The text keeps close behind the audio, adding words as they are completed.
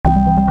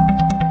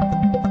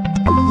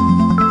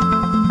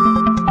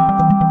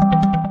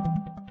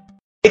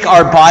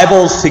our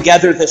Bibles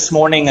together this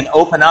morning and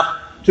open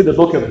up to the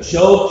book of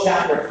Job,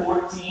 chapter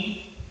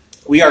 14.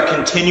 We are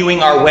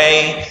continuing our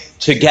way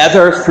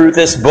together through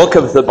this book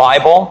of the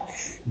Bible.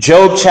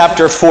 Job,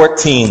 chapter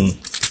 14.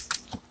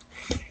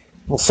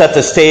 We'll set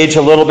the stage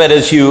a little bit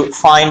as you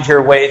find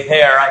your way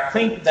there. I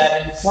think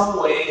that in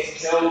some ways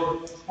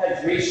Job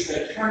has reached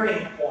a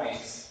turning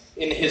point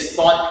in his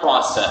thought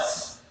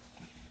process.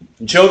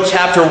 In Job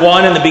chapter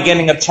 1 and the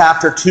beginning of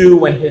chapter 2,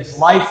 when his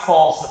life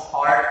falls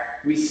apart,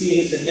 we see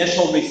his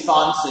initial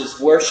response is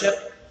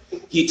worship.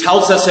 He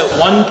tells us at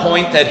one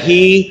point that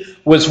he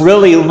was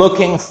really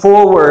looking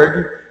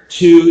forward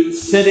to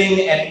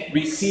sitting and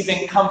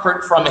receiving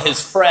comfort from his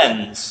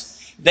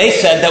friends. They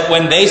said that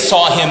when they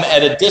saw him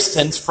at a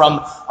distance from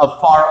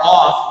afar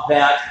off,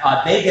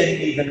 that they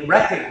didn't even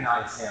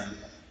recognize him.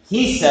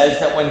 He says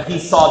that when he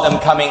saw them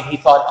coming, he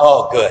thought,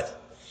 oh, good.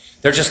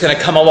 They're just going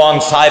to come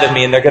alongside of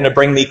me and they're going to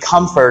bring me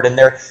comfort and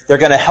they're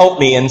going to help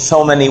me in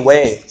so many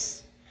ways.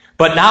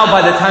 But now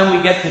by the time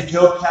we get to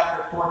Job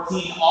chapter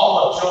 14,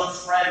 all of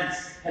Job's friends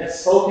have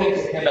spoken to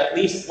him at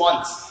least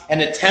once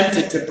and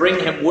attempted to bring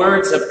him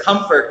words of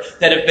comfort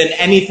that have been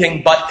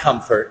anything but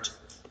comfort.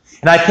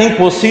 And I think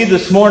we'll see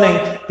this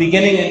morning,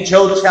 beginning in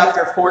Job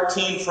chapter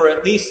 14, for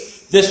at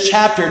least this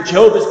chapter,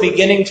 Job is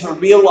beginning to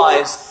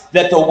realize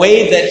that the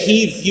way that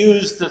he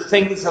views the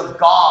things of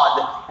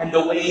God and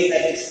the way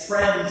that his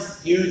friends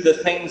view the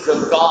things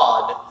of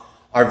God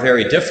are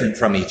very different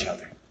from each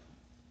other.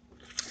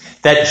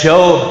 That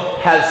Job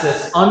has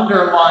this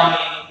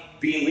underlying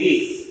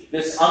belief,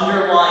 this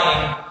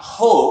underlying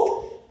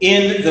hope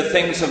in the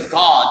things of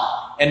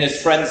God, and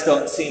his friends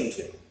don't seem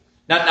to.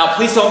 Now,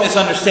 please don't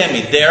misunderstand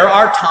me. There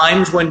are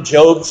times when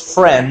Job's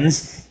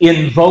friends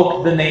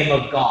invoke the name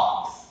of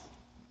God.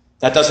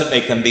 That doesn't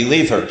make them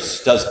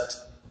believers, does it?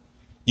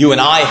 You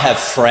and I have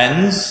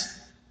friends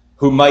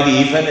who might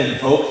even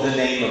invoke the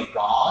name of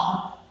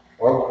God,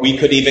 or we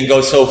could even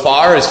go so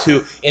far as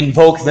to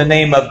invoke the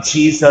name of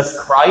Jesus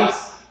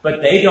Christ,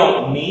 but they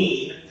don't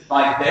mean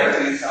by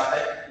their use of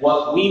it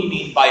what we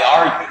mean by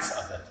our use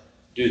of it,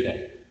 do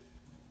they?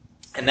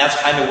 And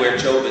that's kind of where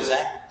Job is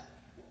at.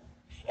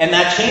 And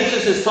that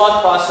changes his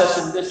thought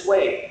process in this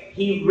way.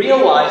 He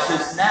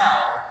realizes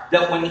now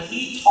that when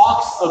he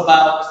talks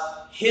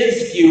about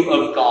his view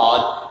of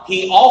God,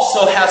 he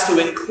also has to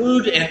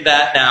include in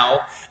that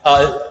now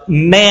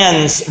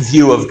man's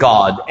view of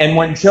God. And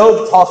when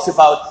Job talks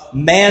about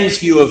man's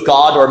view of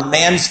God or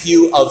man's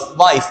view of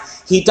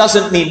life, he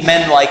doesn't mean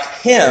men like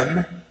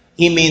him,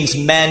 he means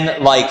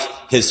men like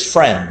his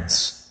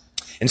friends.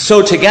 And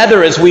so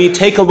together, as we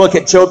take a look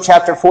at Job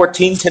chapter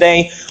 14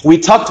 today, we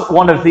tucked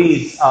one of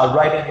these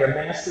right in your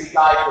ministry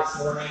guide this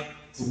morning.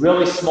 It's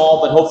really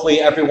small, but hopefully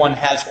everyone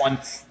has one.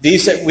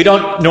 These, we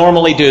don't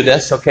normally do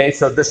this, okay?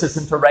 So this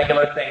isn't a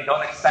regular thing.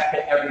 Don't expect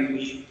it every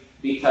week,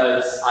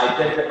 because I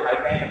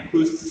ran them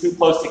too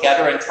close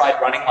together and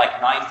tried running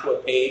like 9 to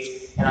a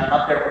page, and I'm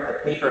up there with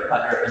a paper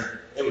cutter, and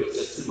it was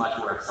just too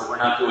much work, so we're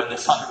not doing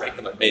this on a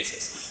regular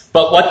basis.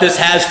 But what this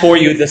has for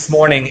you this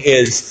morning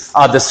is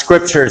the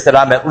scriptures that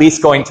I'm at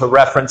least going to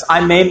reference.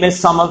 I may miss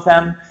some of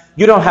them.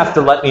 You don't have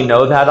to let me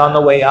know that on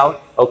the way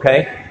out,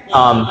 okay?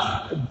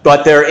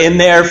 But they're in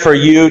there for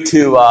you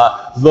to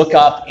look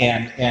up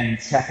and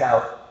check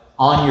out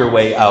on your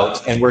way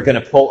out. And we're going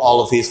to pull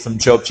all of these from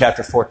Job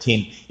chapter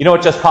 14. You know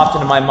what just popped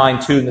into my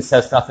mind too, and this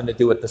has nothing to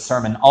do with the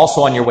sermon.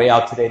 Also on your way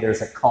out today,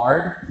 there's a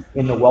card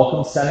in the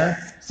Welcome Center.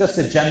 It's just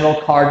a general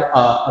card,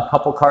 a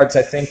couple cards,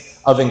 I think,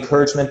 of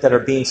encouragement that are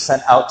being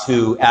sent out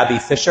to Abby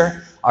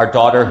Fisher, our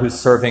daughter who's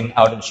serving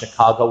out in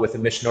Chicago with a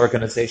mission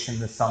organization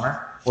this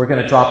summer. We're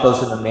going to drop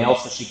those in the mail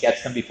so she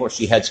gets them before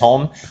she heads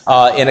home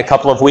in a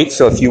couple of weeks.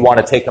 So if you want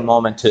to take a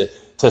moment to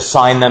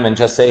sign them and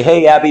just say,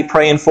 hey, Abby,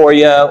 praying for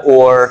you,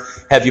 or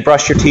have you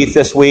brushed your teeth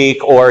this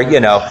week, or,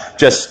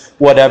 just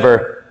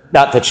whatever.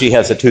 Not that she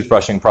has a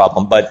toothbrushing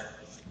problem, but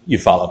you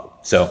follow.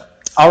 So,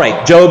 all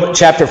right, Job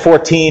chapter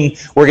 14,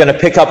 we're going to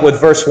pick up with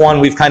verse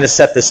 1. We've kind of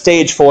set the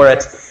stage for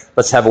it.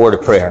 Let's have a word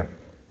of prayer.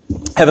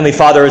 Heavenly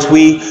Father, as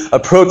we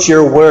approach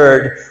your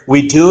word,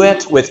 we do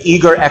it with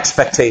eager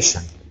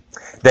expectation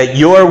that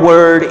your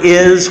word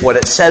is what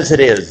it says it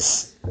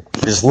is.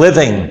 It is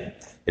living.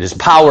 It is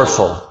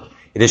powerful.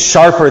 It is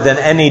sharper than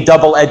any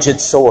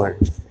double-edged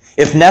sword.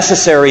 If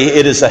necessary,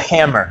 it is a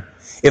hammer.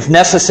 If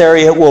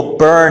necessary, it will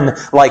burn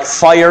like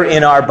fire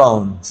in our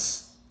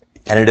bones.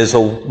 And it is a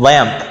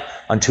lamp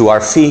unto our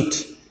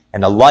feet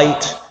and a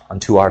light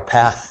unto our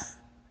path.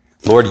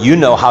 Lord, you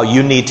know how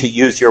you need to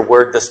use your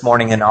word this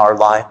morning in our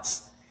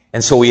lives.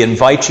 And so we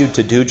invite you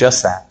to do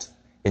just that.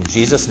 In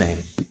Jesus'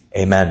 name,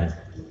 amen.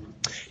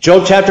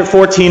 Job chapter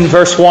 14,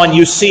 verse 1,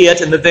 you see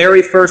it in the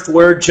very first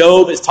word.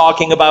 Job is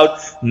talking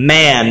about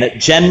man,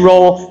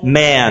 general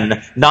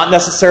man, not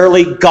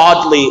necessarily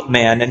godly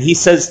man. And he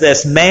says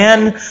this,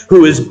 man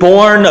who is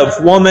born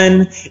of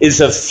woman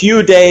is of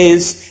few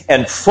days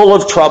and full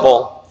of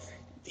trouble.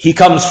 He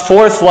comes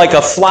forth like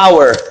a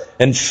flower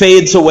and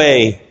fades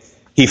away.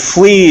 He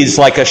flees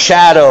like a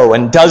shadow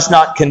and does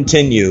not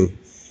continue.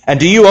 And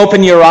do you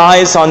open your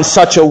eyes on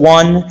such a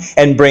one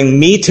and bring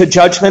me to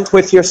judgment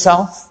with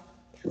yourself?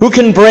 Who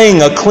can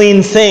bring a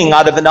clean thing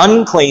out of an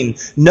unclean?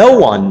 No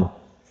one.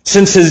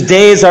 Since his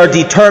days are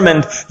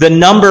determined, the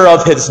number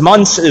of his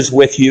months is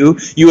with you.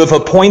 You have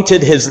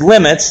appointed his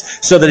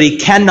limits so that he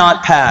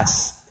cannot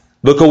pass.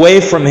 Look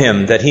away from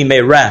him that he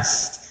may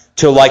rest,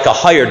 till like a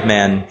hired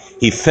man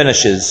he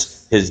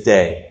finishes his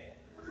day.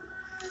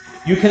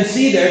 You can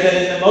see there that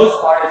in the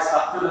most part,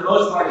 for the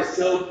most part, it's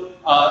Job,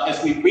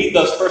 as we read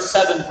those first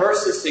 7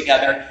 verses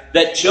together,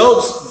 that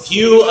Job's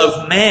view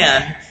of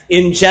man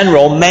in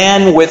general,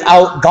 man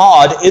without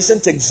God,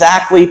 isn't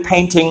exactly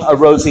painting a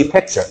rosy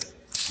picture.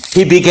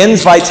 He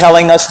begins by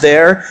telling us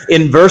there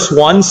in verse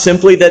 1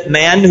 simply that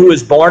man who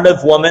is born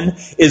of woman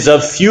is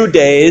of few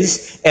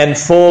days and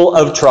full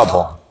of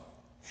trouble.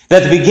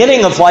 That the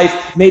beginning of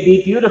life may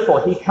be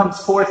beautiful. He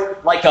comes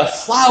forth like a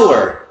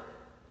flower,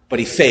 but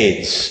he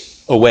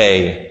fades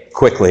away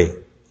quickly.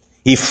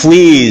 He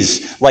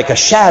flees like a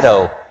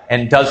shadow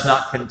and does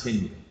not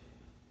continue.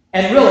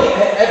 And really,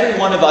 every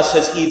one of us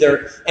has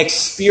either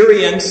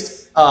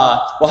experienced,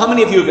 how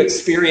many of you have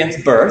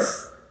experienced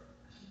birth?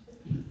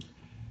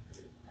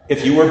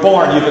 If you were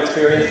born, you've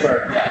experienced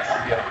birth.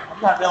 Yeah,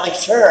 I'm not really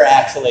sure,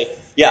 actually.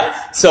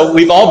 Yeah, so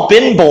we've all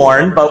been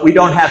born, but we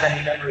don't have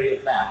any memory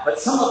of that. But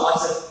some of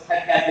us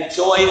have had the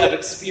joy of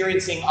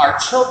experiencing our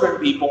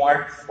children be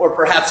born, or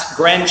perhaps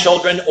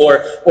grandchildren,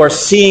 or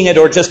seeing it,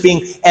 or just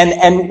being...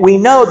 And we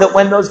know that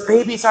when those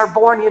babies are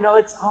born, you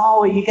get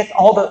all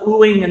the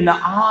oohing and the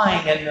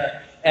eyeing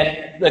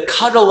and the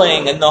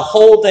cuddling and the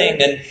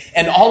holding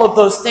and all of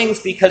those things,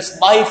 because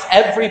life,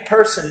 every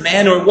person,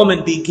 man or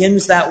woman,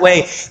 begins that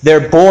way.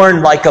 They're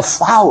born like a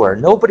flower.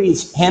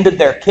 Nobody's handed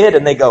their kid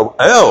and they go,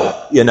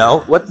 oh,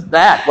 what's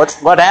that?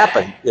 What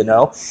happened?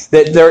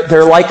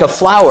 They're like a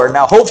flower.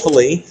 Now,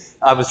 hopefully,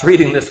 I was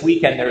reading this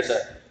weekend, there's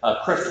a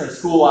Christian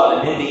school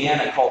out in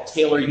Indiana called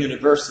Taylor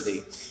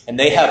University, and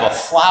they have a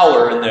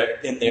flower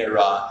in their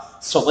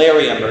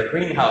solarium or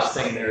greenhouse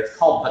thing there. It's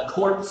called the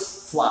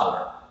corpse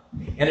flower.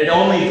 And it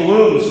only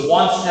blooms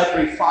once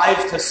every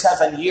 5 to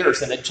 7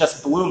 years, and it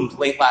just bloomed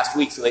late last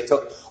week, so they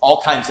took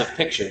all kinds of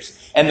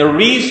pictures. And the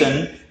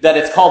reason that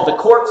it's called the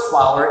corpse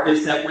flower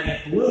is that when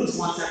it blooms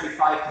once every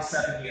 5 to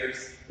 7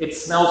 years, it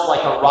smells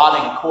like a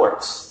rotting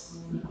corpse.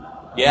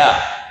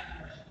 Yeah.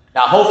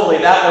 Now, hopefully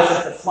that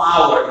wasn't the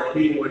flower that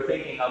people were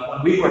thinking of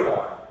when we were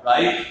born,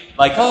 right?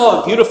 Like,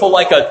 oh, beautiful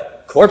like a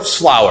corpse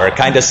flower. It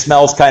kind of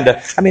smells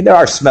there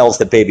are smells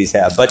that babies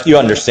have, but you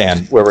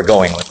understand where we're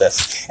going with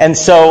this. And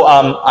so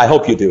I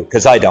hope you do,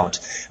 because I don't.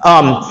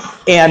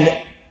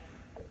 And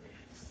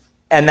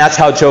that's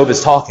how Job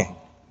is talking.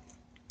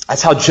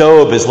 That's how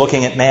Job is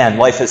looking at man.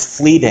 Life is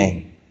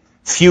fleeting,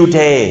 few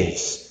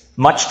days,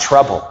 much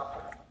trouble.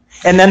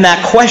 And then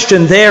that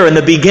question there in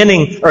the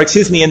beginning,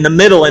 in the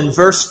middle in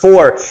verse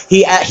 4,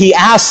 he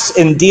asks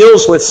and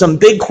deals with some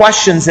big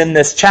questions in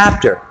this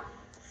chapter.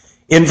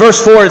 In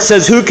verse 4, it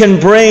says, who can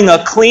bring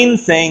a clean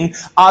thing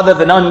out of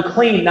an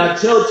unclean? Now,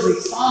 Job's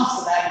response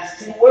to that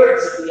is 2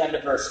 words at the end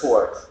of verse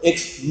 4.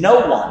 It's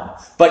no one.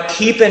 But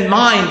keep in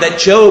mind that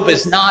Job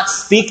is not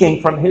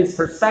speaking from his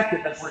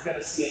perspective, as we're going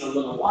to see in a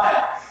little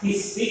while.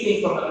 He's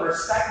speaking from the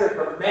perspective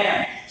of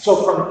man.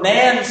 So from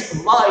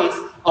man's life,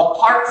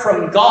 apart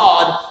from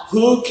God,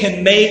 who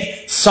can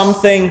make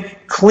something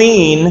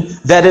clean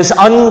that is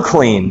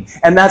unclean?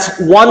 And that's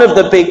one of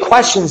the big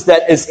questions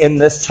that is in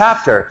this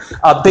chapter.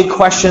 Big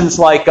questions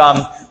like,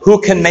 who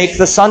can make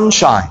the sun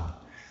shine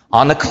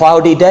on a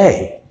cloudy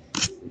day?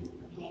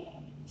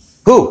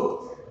 Who?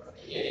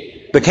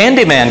 The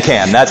Candyman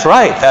can. That's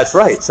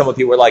right. Some of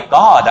you were like,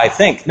 God, I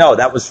think. No,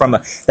 that was from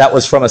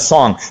a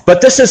song.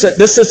 But this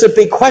is a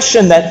big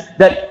question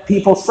that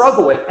people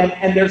struggle with.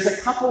 And there's a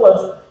couple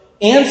of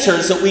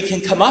answers that we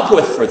can come up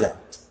with for that.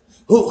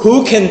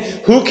 Who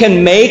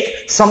can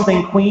make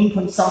something clean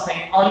from something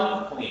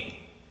unclean?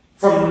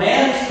 From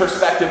man's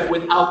perspective,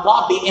 without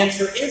God, the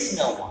answer is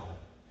no one.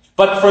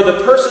 But for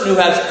the person who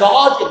has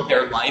God in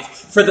their life,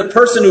 for the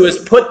person who has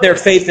put their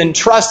faith and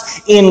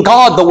trust in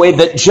God the way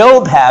that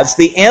Job has,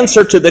 the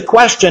answer to the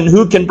question,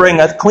 who can bring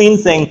a clean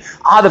thing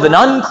out of an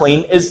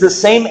unclean, is the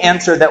same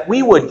answer that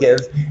we would give,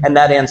 and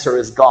that answer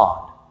is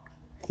God.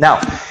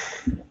 Now,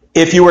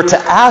 if you were to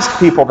ask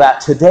people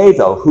that today,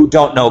 though, who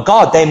don't know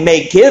God, they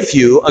may give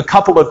you a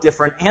couple of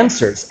different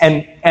answers.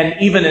 And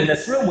even in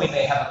this room, we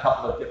may have a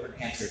couple of different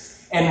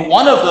answers. And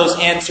one of those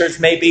answers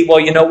may be,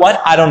 well, you know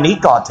what? I don't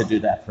need God to do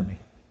that for me.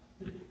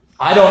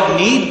 I don't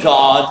need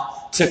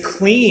God to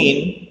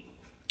clean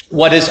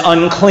what is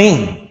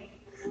unclean,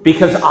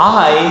 because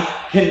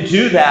I can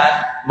do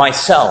that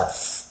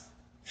myself.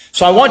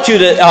 So I want you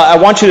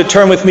to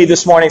turn with me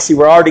this morning. See,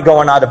 we're already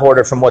going out of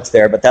order from what's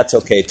there, but that's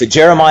okay. To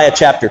Jeremiah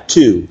chapter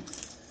 2.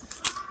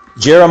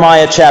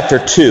 Jeremiah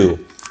chapter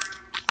 2.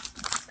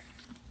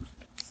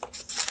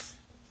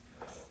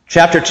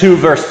 Chapter 2,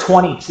 verse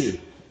 22.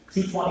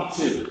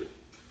 222.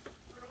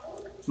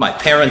 My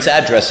parents'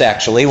 address,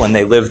 actually, when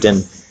they lived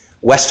in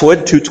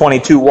Westwood,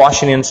 222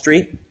 Washington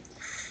Street.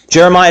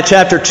 Jeremiah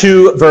chapter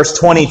 2, verse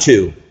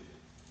 22.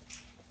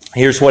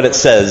 Here's what it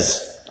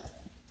says.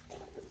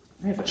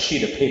 I have a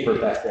sheet of paper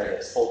back there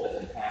that's folded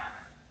in half,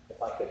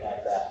 if I could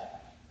have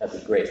that. That'd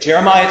be great.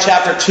 Jeremiah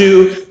chapter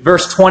 2,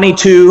 verse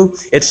 22,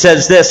 it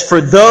says this, "For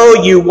though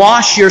you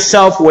wash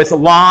yourself with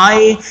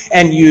lye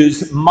and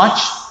use much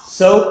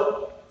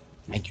soap,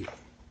 thank you,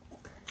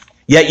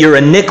 yet your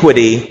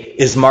iniquity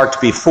is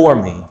marked before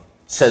me,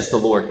 says the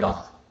Lord God."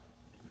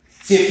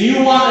 See, if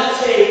you want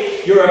to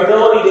take your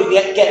ability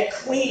to get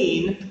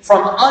clean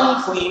from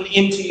unclean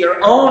into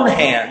your own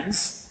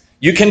hands,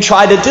 you can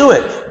try to do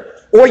it.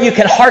 Or you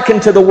can hearken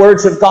to the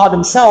words of God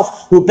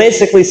himself, who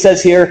basically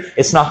says here,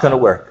 it's not going to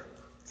work.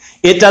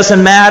 It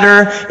doesn't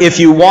matter if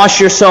you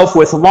wash yourself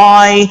with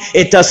lye.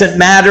 It doesn't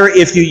matter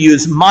if you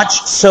use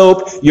much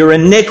soap. Your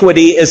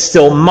iniquity is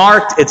still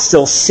marked. It's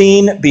still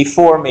seen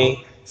before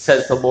me,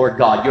 says the Lord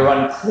God. Your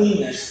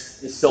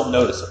uncleanness is still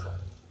noticeable.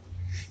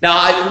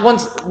 Now,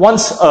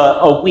 once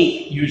a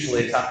week,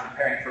 usually, as I'm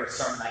preparing for a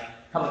sermon, I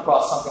come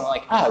across something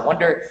like, I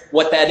wonder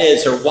what that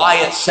is or why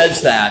it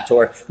says that,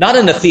 or not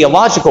in a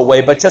theological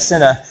way, but just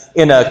in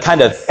a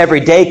kind of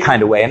everyday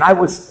kind of way. And I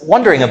was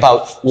wondering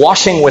about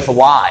washing with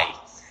lye.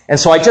 And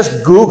so I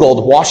just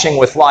Googled washing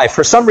with lye.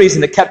 For some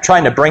reason, it kept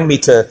trying to bring me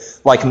to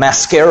like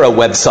mascara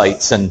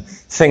websites and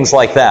things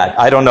like that.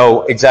 I don't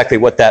know exactly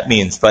what that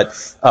means, but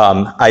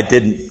I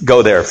didn't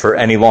go there for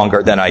any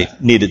longer than I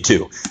needed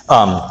to.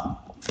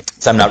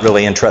 So I'm not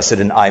really interested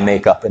in eye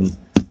makeup and,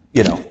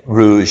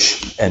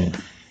 rouge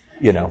and,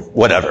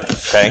 whatever,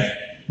 okay?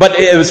 But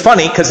it was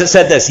funny because it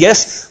said this,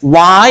 yes,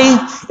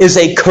 lye is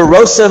a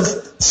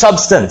corrosive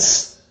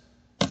substance.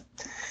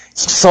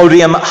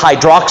 Sodium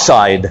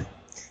hydroxide.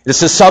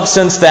 This is a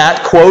substance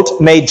that, quote,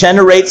 may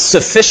generate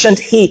sufficient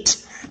heat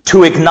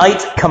to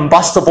ignite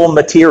combustible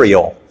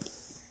material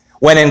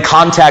when in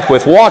contact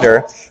with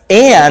water.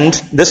 And,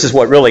 this is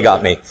what really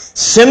got me,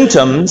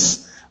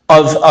 symptoms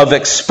of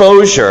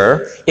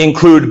exposure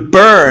include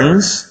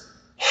burns,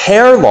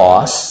 hair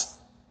loss,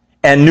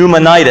 and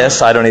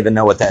pneumonitis. I don't even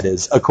know what that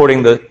is.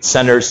 According to the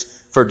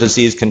Centers for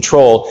Disease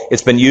Control,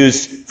 it's been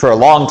used for a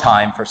long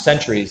time, for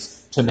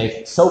centuries, to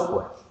make soap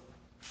with.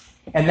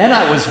 And then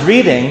I was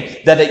reading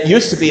that it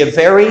used to be a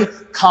very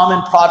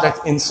common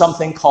product in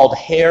something called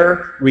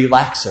hair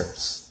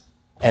relaxers.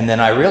 And then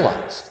I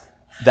realized,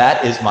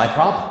 that is my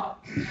problem.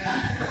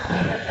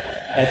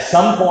 At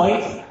some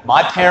point,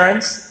 my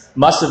parents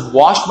must have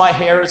washed my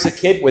hair as a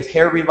kid with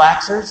hair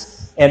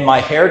relaxers, and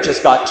my hair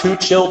just got too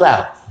chilled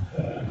out.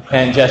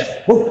 And just,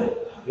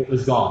 whoop, it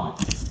was gone.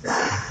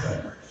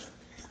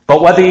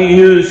 But whether you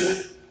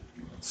use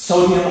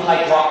sodium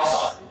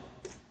hydroxide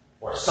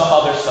or some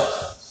other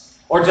substance,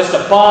 or just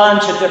a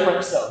bunch of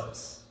different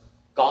soaps,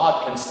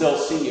 God can still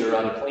see your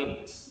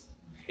uncleanness.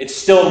 It's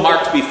still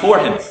marked before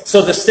him.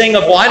 So this thing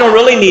of, well, I don't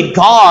really need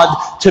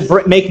God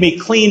to make me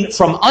clean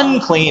from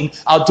unclean,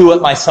 I'll do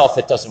it myself,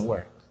 it doesn't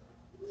work.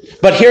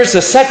 But here's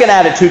the second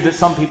attitude that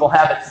some people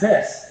have, it's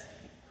this.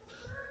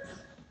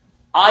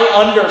 I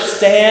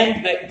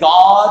understand that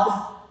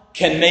God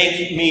can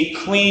make me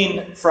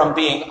clean from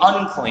being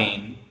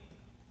unclean,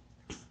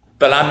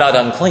 but I'm not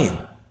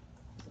unclean.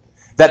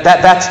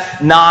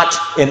 That's not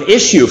an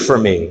issue for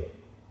me.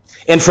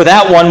 And for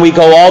that one, we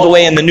go all the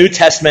way in the New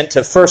Testament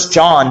to 1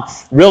 John.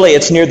 Really,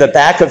 it's near the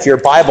back of your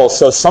Bible,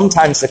 so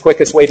sometimes the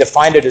quickest way to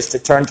find it is to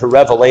turn to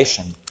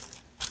Revelation,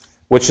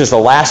 which is the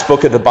last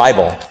book of the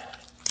Bible.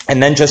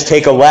 And then just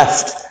take a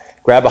left,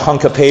 grab a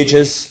hunk of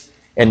pages,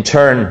 and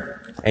turn.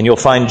 And you'll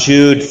find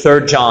Jude,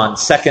 3 John,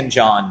 2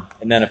 John,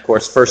 and then, of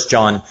course, 1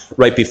 John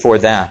right before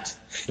that.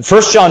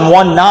 1 John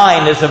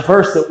 1:9 is a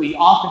verse that we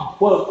often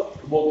quote.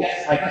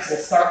 I guess we'll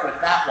start with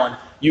that one.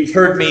 You've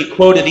heard me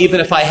quote it even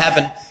if I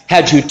haven't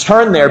had you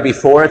turn there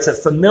before. It's a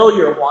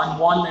familiar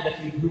one that if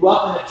you grew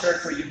up in a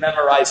church where you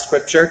memorized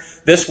Scripture,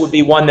 this would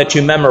be one that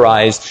you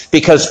memorized.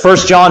 Because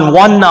 1 John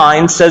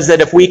 1:9 says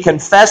that if we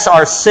confess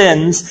our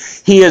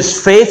sins, he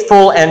is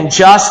faithful and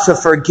just to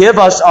forgive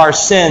us our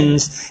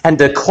sins and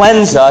to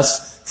cleanse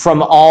us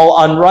from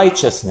all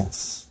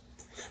unrighteousness.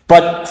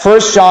 But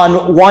 1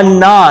 John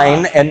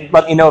 1:9, and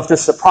let me know if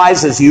this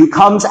surprises you,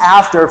 comes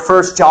after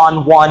 1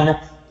 John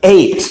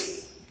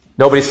 1:8.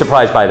 Nobody's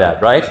surprised by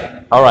that, right?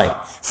 All right.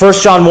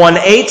 1 John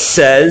 1:8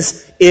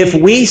 says, if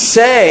we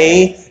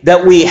say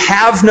that we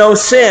have no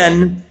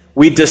sin,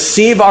 we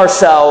deceive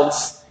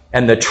ourselves,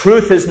 and the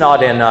truth is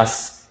not in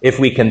us. If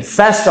we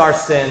confess our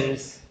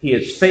sins, he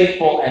is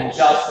faithful and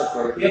just to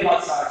forgive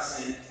us our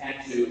sins and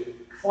to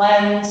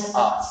cleanse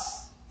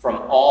us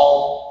from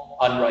all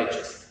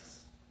unrighteousness.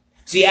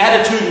 See,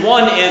 attitude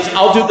one is,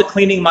 I'll do the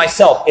cleaning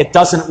myself. It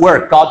doesn't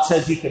work. God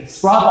says you can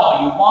scrub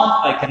all you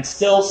want. I can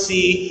still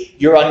see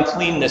your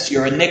uncleanness,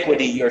 your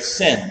iniquity, your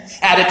sin.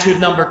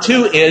 Attitude number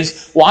two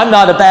is, well, I'm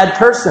not a bad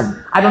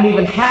person. I don't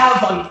even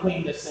have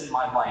uncleanness in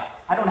my life.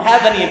 I don't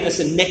have any of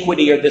this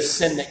iniquity or this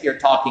sin that you're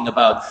talking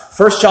about.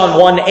 1 John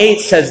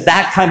 1:8 says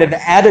that kind of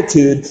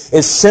attitude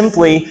is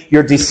simply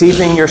you're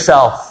deceiving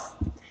yourself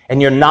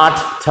and you're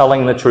not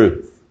telling the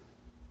truth.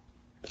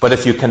 But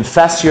if you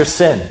confess your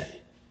sin,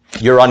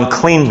 your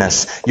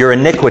uncleanness, your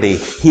iniquity,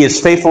 he is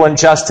faithful and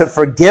just to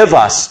forgive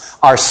us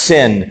our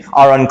sin,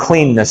 our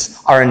uncleanness,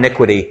 our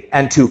iniquity,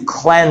 and to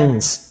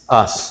cleanse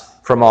us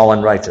from all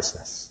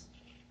unrighteousness.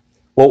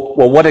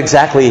 Well, what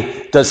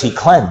exactly does he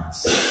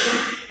cleanse?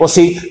 Well,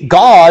 see,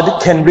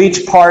 God can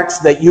reach parts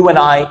that you and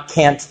I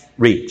can't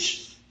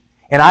reach.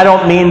 And I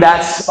don't mean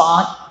that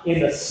spot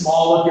in the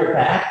small of your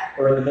back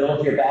or in the middle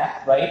of your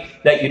back, right?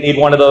 That you need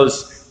one of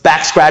those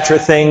back scratcher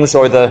things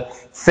or the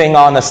thing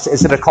on the...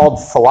 Is it called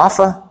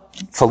falafel?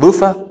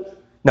 Falufa?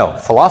 No,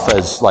 falafel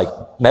is like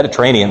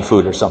Mediterranean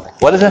food or something.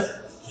 What is it?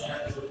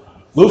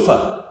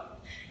 Loofah.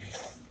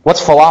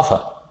 What's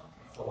falafel?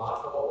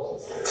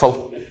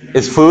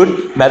 Is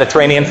food?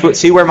 Mediterranean food?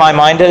 See where my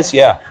mind is?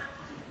 Yeah.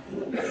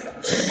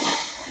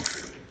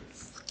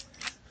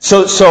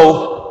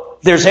 So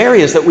there's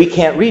areas that we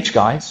can't reach,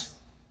 guys.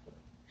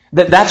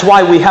 That's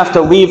why we have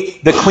to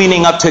leave the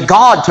cleaning up to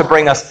God to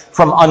bring us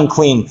from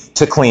unclean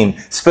to clean.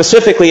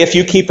 Specifically, if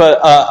you keep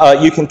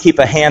you can keep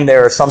a hand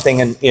there or something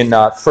in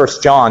 1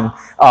 John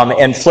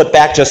and flip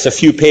back just a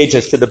few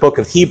pages to the book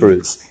of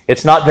Hebrews.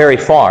 It's not very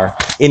far.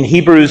 In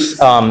Hebrews,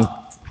 no,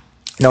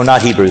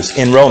 not Hebrews.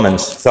 In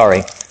Romans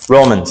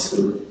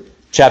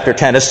chapter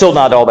 10. It's still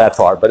not all that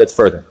far, but it's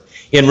further.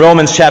 In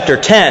Romans chapter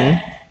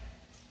 10,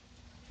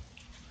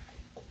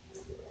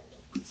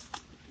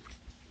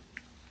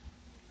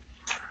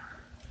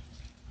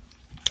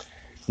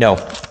 no,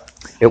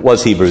 it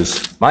was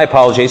Hebrews. My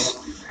apologies.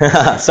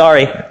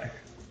 Sorry.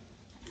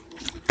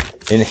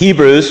 In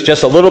Hebrews,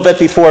 just a little bit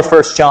before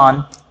 1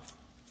 John,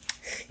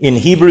 in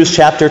Hebrews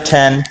chapter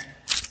 10,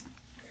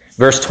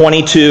 verse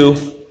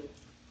 22,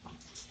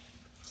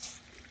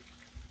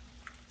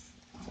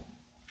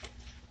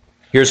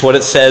 here's what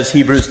it says,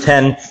 Hebrews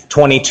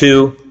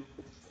 10:22.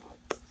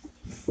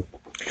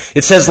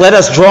 It says, "Let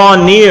us draw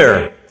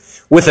near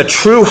with a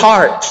true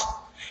heart,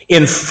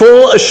 in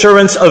full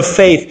assurance of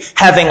faith,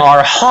 having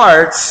our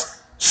hearts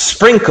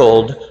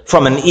sprinkled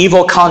from an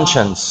evil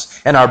conscience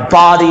and our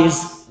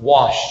bodies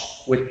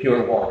washed with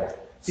pure water."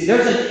 See,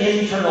 there's an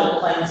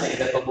internal cleansing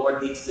that the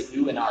Lord needs to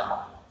do in our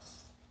lives.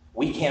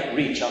 We can't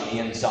reach on the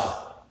inside.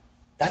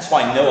 That's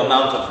why no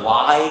amount of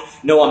lye,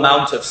 no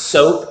amount of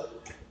soap,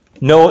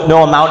 no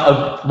amount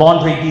of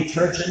laundry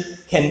detergent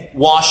can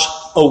wash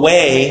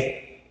away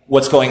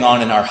what's going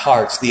on in our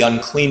hearts, the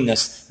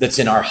uncleanness that's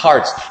in our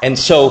hearts. And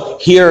so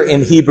here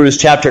in Hebrews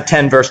chapter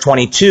 10, verse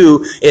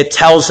 22, it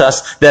tells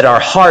us that our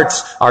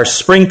hearts are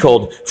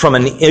sprinkled from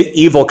an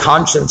evil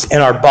conscience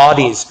and our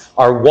bodies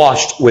are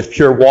washed with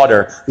pure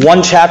water.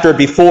 One chapter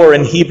before,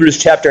 in Hebrews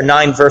chapter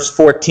 9, verse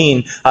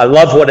 14, I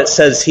love what it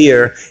says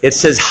here. It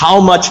says, "How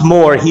much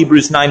more,"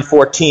 Hebrews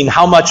 9:14,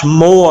 "how much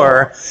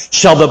more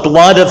shall the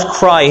blood of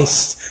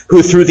Christ,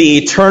 who through the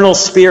eternal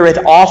Spirit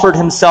offered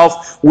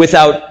himself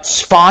without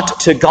spot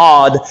to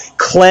God,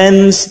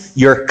 cleanse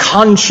your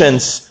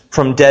conscience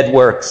from dead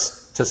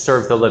works to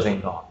serve the living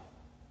God."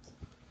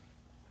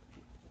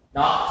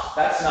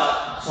 That's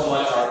not so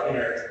much our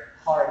inner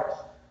heart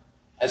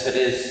as it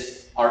is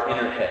our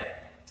inner head.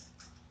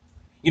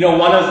 You know,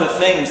 one of the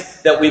things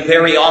that we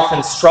very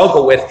often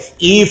struggle with,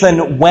 even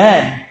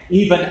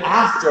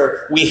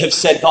after we have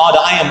said, "God,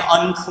 I am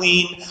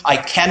unclean. I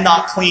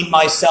cannot clean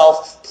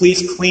myself.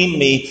 Please clean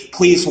me.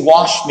 Please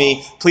wash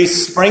me.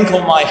 Please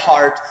sprinkle my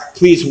heart.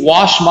 Please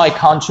wash my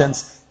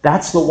conscience."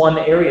 That's the one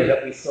area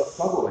that we still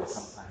struggle with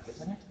sometimes,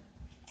 isn't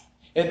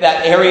it? In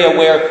that area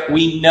where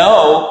we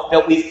know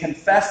that we've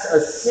confessed a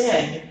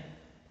sin,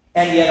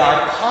 and yet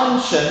our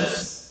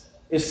conscience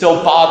is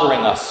still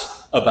bothering us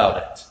about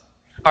it.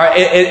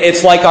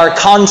 It's like our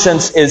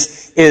conscience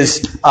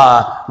is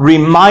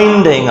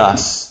reminding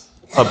us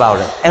about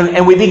it.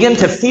 And we begin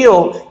to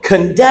feel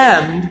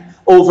condemned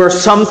over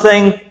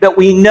something that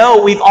we know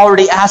we've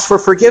already asked for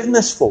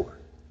forgiveness for.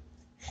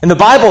 And the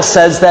Bible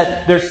says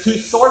that there's two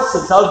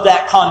sources of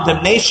that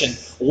condemnation.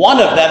 One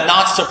of them,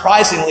 not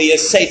surprisingly,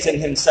 is Satan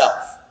himself.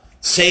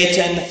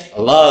 Satan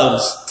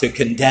loves to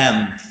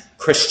condemn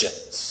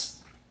Christians.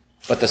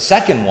 But the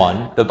second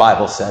one, the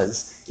Bible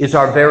says, is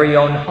our very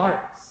own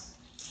hearts.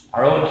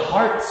 Our own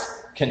hearts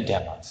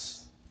condemn us.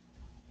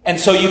 And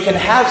so you can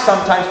have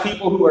sometimes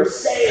people who are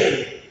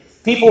saved,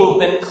 people who've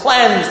been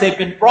cleansed, they've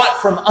been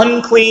brought from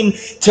unclean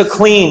to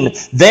clean.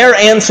 Their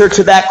answer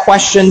to that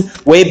question,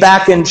 way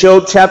back in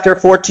Job chapter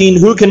 14,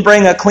 who can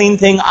bring a clean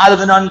thing out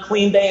of an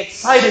unclean? They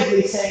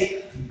excitedly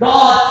say,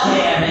 "God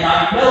can, and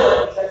I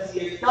know it because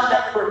He has done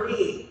it for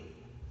me."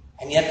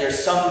 And yet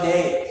there's some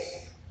days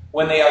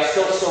when they are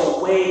still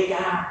so weighed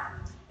down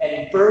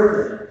and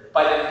burdened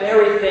by the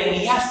very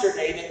thing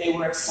yesterday that they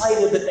were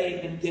excited that they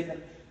had been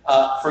given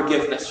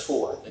forgiveness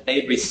for, that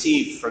they had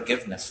received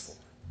forgiveness for.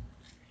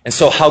 And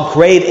so how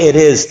great it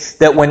is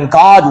that when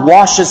God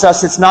washes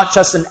us, it's not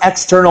just an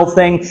external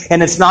thing,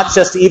 and it's not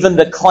just even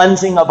the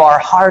cleansing of our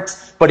heart,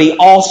 but He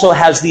also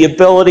has the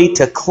ability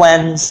to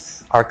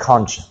cleanse our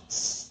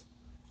conscience.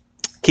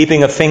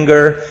 Keeping a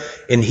finger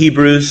in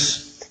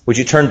Hebrews, would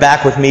you turn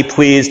back with me,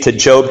 please, to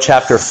Job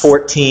chapter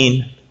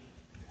 14.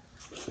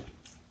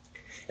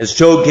 As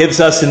Job gives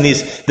us in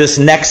this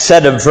next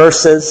set of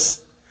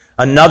verses,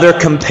 another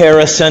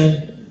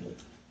comparison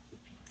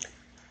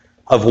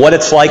of what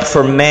it's like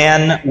for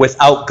man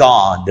without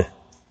God.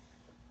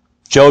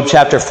 Job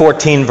chapter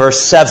 14, verse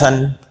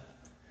 7.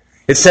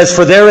 It says,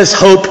 "For there is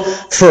hope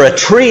for a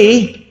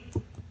tree,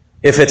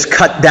 if it's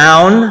cut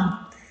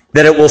down,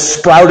 that it will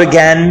sprout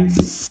again,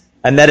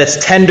 and that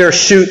its tender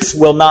shoots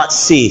will not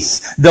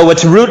cease. Though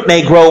its root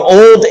may grow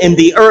old in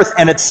the earth,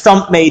 and its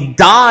stump may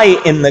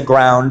die in the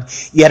ground,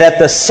 yet at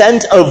the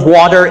scent of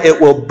water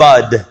it will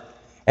bud,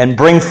 and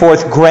bring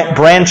forth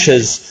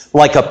branches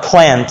like a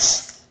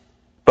plant.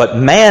 But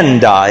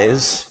man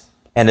dies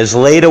and is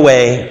laid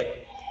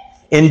away.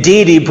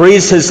 Indeed, he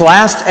breathes his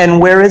last, and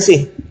where is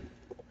he?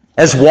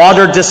 As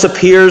water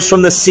disappears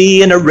from the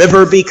sea and a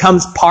river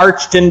becomes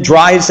parched and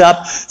dries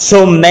up,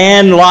 so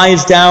man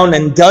lies down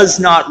and does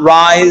not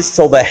rise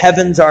till the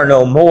heavens are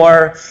no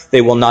more.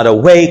 They will not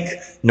awake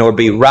nor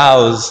be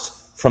roused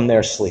from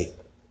their sleep.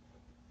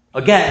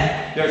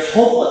 Again, there's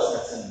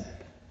hopelessness in there.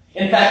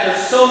 In fact,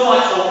 there's so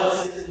much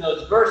hopelessness in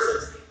those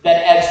verses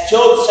that, as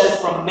Job says,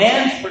 from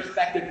man's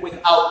perspective,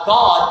 without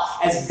God,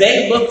 as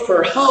they look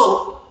for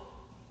hope,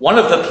 one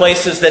of the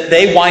places that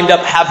they wind up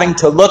having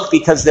to look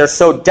because they're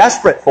so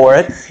desperate for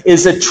it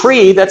is a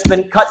tree that's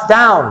been cut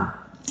down,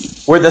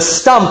 where the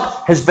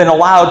stump has been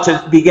allowed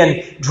to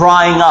begin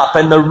drying up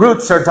and the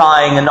roots are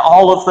dying and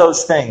all of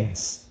those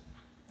things.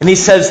 And he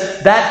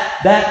says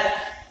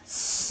that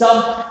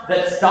stump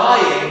that's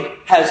dying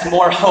has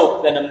more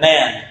hope than a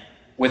man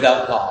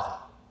without God.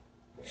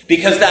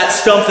 Because that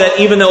stump, that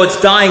even though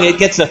it's dying, it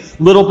gets a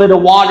little bit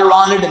of water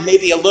on it and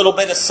maybe a little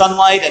bit of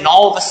sunlight, and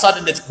all of a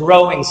sudden it's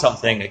growing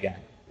something again.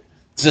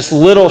 It's this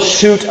little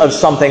shoot of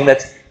something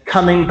that's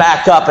coming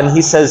back up, and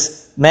he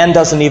says, man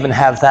doesn't even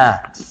have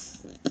that.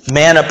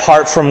 Man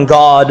apart from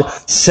God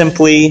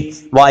simply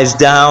lies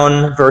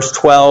down, verse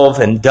 12,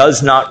 and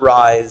does not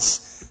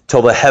rise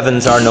till the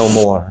heavens are no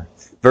more.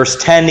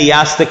 Verse 10, he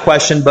asks the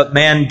question, but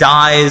man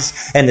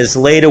dies and is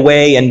laid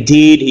away.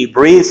 Indeed, he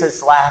breathes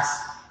his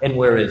last, and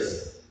where is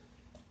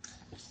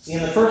he? See,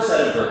 in the first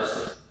set of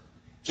verses,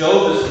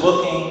 Job is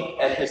looking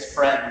at his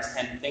friends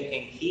and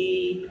thinking,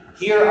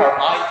 here are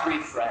my three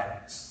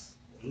friends,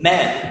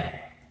 men,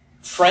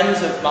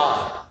 friends of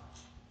mine,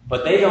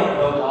 but they don't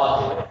know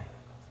God.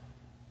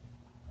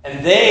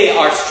 And they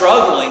are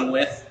struggling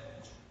with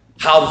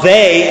how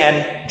they,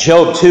 and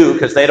Job too,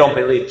 because they don't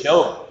believe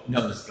Job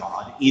knows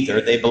God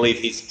either. They believe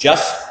he's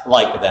just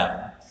like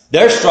them.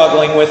 They're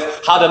struggling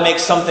with how to make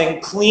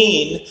something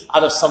clean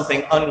out of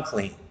something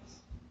unclean.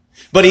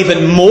 But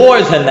even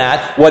more than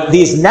that, what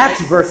these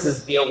next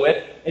verses deal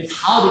with is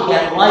how to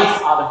get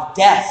life out of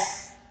death.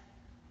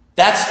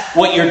 That's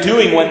what you're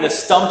doing when the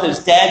stump is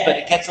dead, but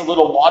it gets a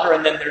little water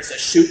and then there's a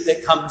shoot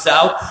that comes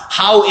out.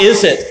 How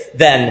is it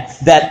then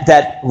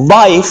that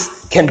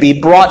life can be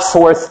brought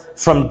forth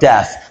from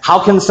death?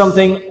 How can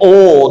something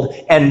old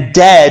and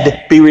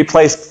dead be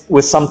replaced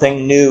with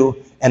something new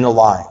and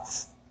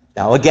alive?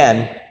 Now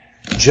again,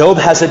 Job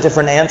has a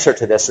different answer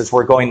to this, as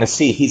we're going to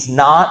see. He's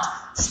not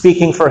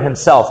speaking for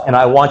himself, and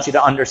I want you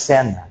to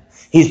understand that.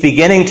 He's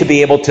beginning to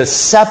be able to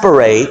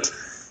separate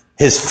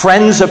his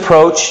friend's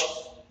approach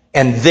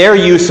and their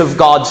use of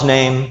God's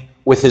name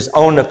with his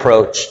own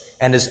approach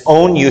and his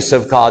own use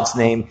of God's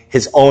name,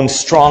 his own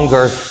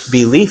stronger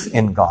belief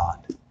in God.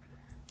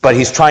 But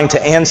he's trying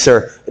to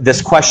answer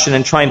this question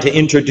and trying to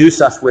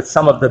introduce us with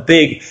some of the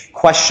big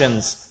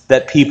questions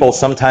that people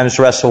sometimes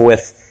wrestle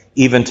with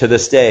even to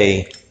this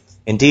day.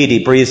 Indeed,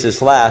 he breathes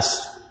his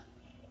last,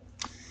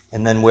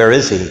 and then where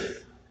is he?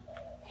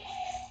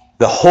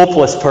 The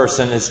hopeless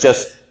person is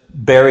just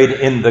buried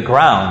in the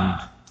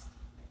ground.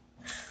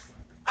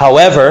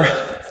 However,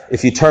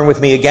 if you turn with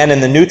me again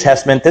in the New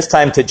Testament, this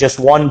time to just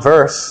one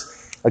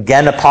verse,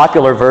 again a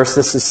popular verse,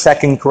 this is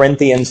 2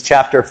 Corinthians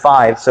chapter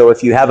 5. So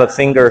if you have a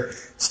finger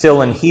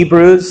still in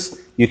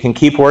Hebrews, you can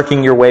keep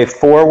working your way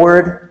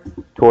forward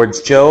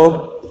towards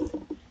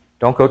Job.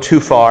 Don't go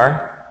too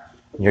far.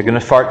 You're going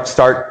to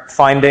start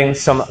finding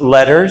some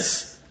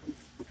letters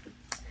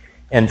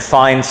and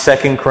find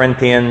 2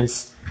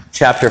 Corinthians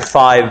chapter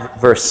 5,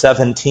 verse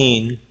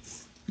 17.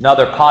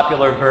 Another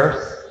popular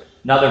verse.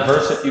 Another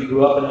verse, if you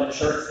grew up in a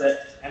church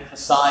that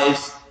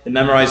emphasized the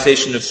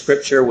memorization of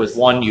Scripture, was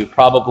one you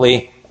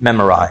probably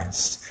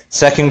memorized.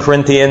 2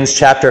 Corinthians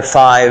chapter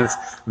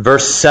 5,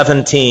 verse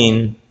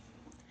 17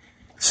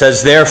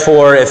 says,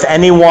 therefore, if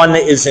anyone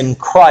is in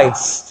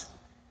Christ,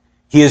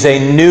 he is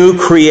a new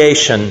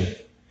creation.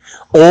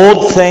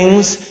 Old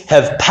things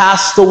have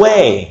passed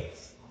away.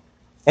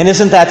 And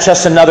isn't that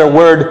just another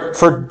word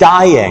for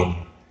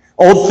dying?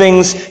 Old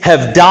things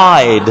have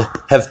died,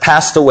 have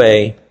passed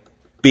away.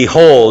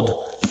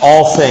 Behold,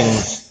 all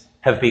things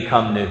have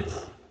become new.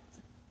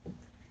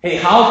 Hey,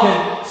 how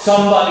can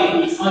somebody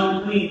who's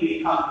unclean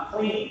become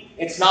clean?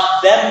 It's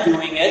not them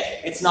doing it.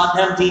 It's not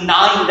them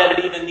denying that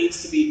it even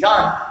needs to be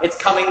done. It's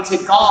coming to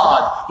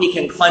God. He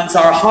can cleanse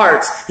our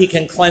hearts. He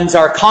can cleanse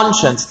our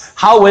conscience.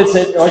 How is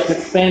it, or to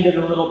expand it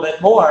a little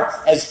bit more,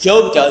 as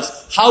Job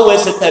does, how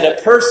is it that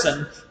a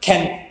person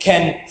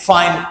can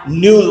find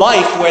new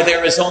life where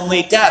there is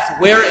only death?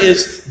 Where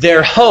is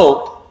their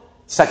hope?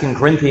 2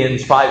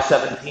 Corinthians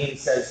 5:17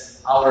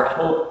 says, our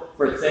hope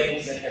for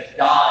things that have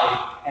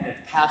died and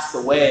have passed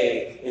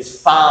away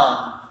is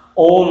found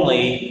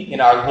only in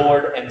our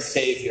Lord and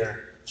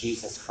Savior,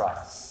 Jesus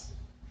Christ.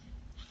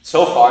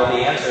 So far, the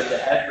answer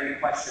to every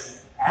question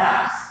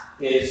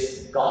asked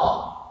is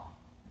God.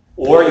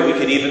 Or we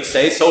could even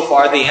say, so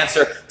far, the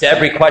answer to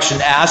every question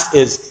asked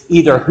is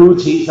either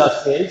who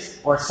Jesus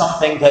is or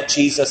something that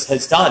Jesus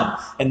has done.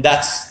 And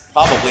that's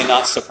probably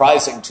not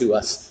surprising to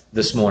us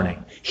this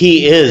morning.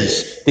 He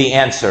is the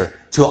answer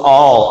to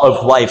all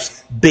of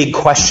life's big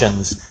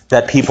questions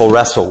that people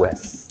wrestle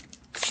with.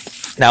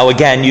 Now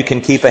again, you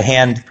can keep a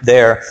hand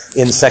there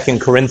in 2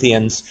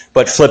 Corinthians,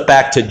 but flip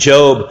back to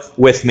Job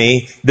with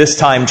me, this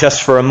time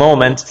just for a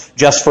moment,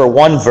 just for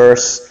one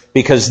verse,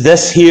 because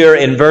this here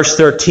in verse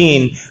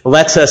 13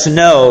 lets us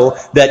know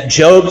that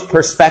Job's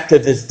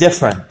perspective is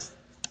different.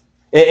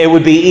 It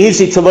would be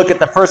easy to look at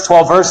the first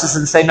 12 verses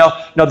and say, no,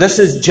 this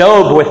is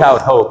Job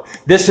without hope.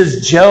 This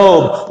is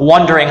Job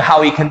wondering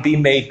how he can be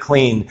made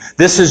clean.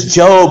 This is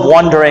Job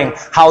wondering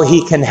how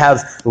he can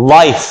have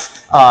life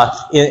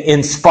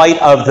in spite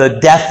of the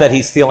death that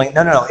he's feeling.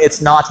 No, it's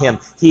not him.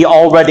 He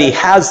already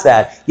has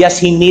that. Yes,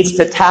 he needs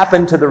to tap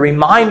into the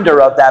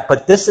reminder of that,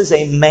 but this is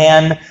a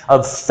man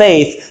of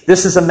faith.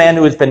 This is a man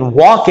who has been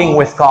walking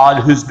with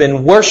God, who's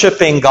been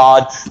worshiping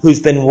God, who's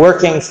been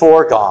working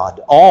for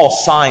God. All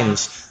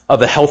signs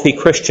of a healthy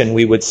Christian,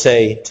 we would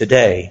say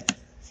today.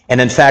 And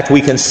in fact,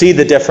 we can see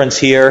the difference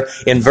here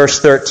in verse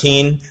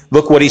 13.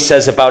 Look what he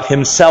says about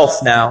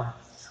himself now.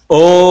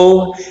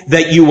 Oh,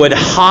 that you would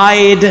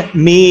hide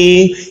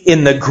me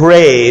in the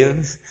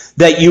grave,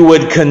 that you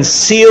would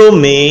conceal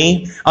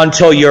me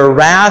until your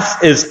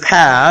wrath is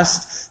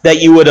past,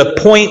 that you would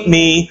appoint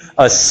me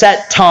a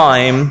set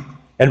time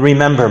and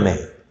remember me.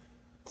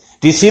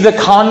 Do you see the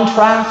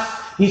contrast?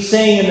 He's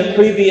saying in the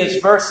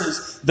previous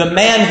verses, the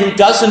man who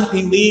doesn't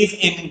believe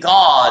in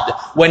God,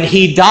 when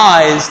he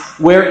dies,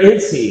 where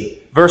is he?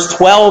 Verse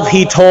 12,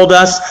 he told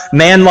us,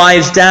 man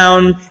lies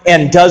down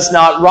and does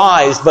not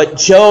rise. But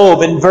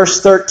Job in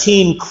verse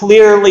 13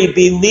 clearly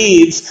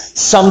believes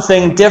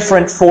something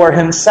different for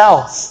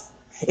himself.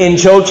 In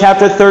Job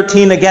chapter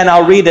 13, again,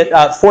 I'll read it,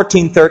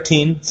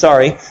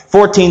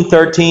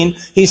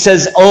 14:13, he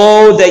says,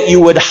 oh, that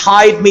you would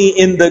hide me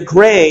in the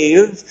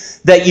grave,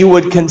 that you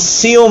would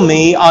conceal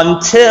me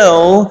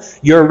until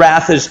your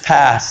wrath is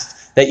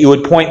past, that you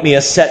would point me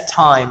a set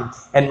time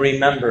and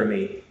remember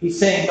me. He's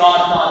saying,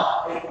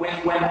 God,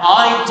 when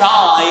I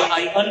die,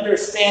 I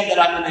understand that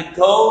I'm going to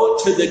go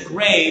to the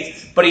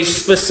grave, but he's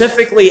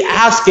specifically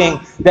asking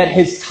that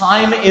his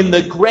time in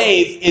the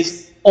grave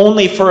is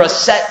only for a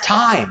set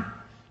time.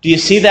 Do you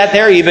see that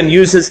there? He even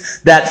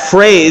uses that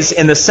phrase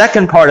in the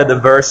second part of the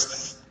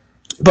verse.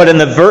 But in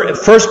the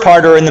first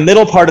part, or in the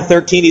middle part of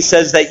 13, he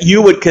says that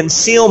you would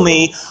conceal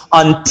me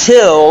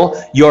until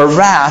your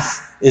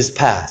wrath is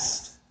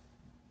past.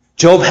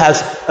 Job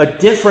has a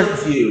different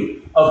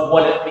view of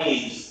what it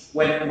means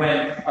when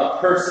a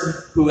person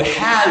who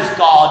has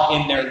God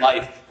in their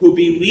life, who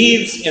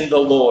believes in the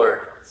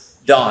Lord,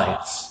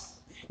 dies.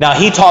 Now,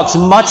 he talks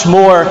much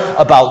more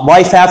about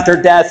life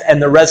after death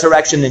and the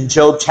resurrection in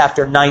Job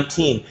chapter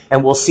 19,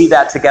 and we'll see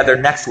that together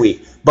next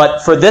week.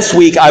 But for this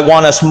week, I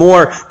want us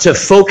more to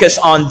focus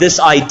on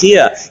this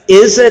idea.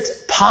 Is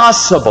it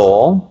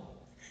possible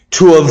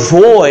to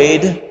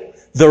avoid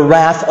the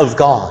wrath of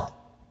God?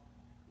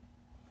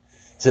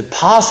 Is it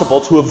possible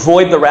to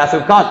avoid the wrath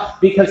of God?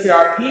 Because there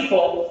are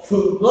people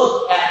who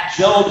look at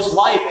Job's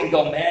life and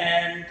go,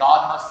 man,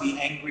 God must be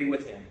angry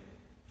with him.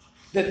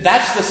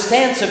 That's the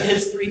stance of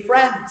his three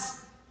friends.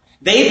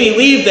 They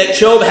believe that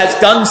Job has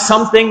done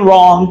something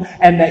wrong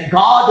and that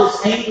God is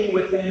angry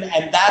with him,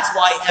 and that's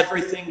why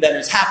everything that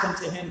has happened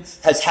to him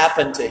has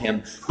happened to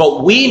him.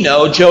 But we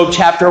know Job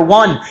chapter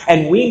 1,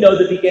 and we know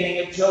the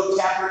beginning of Job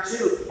chapter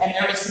 2, and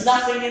there is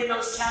nothing in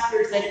those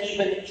chapters that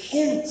even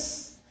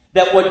hints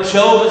that what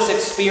Job is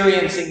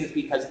experiencing is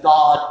because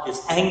God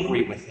is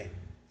angry with him.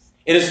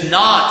 It is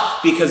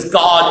not because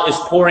God is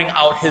pouring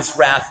out his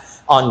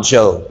wrath on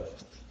Job.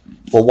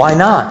 Well, why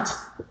not?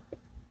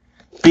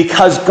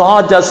 Because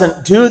God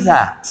doesn't do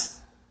that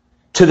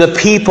to the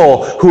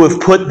people who have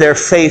put their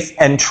faith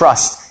and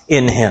trust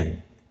in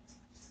him.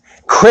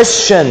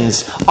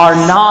 Christians are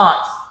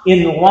not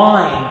in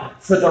line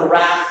for the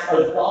wrath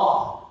of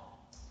God.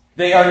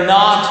 They are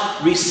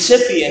not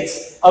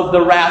recipients of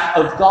the wrath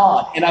of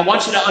God. And I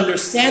want you to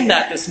understand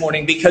that this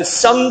morning, because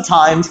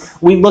sometimes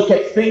we look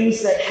at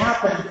things that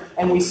happen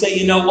and we say,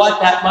 you know what,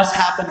 that must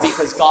happen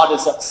because God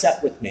is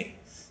upset with me.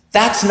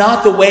 That's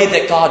not the way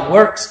that God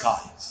works,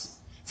 guys.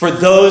 For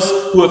those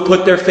who have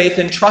put their faith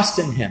and trust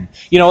in him.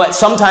 You know what?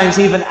 Sometimes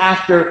even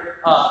after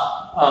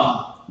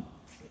what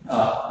do they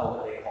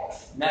call it?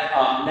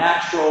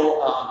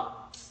 Natural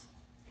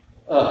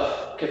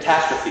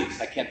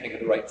catastrophes. I can't think of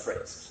the right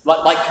phrase.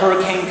 Like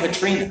Hurricane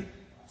Katrina.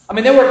 I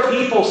mean, there were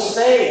people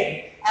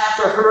saying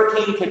after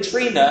Hurricane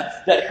Katrina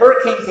that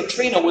Hurricane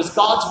Katrina was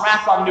God's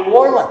wrath on New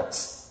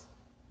Orleans.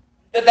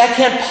 That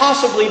can't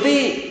possibly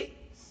be.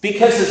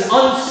 Because as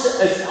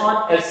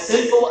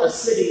sinful a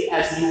city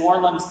as New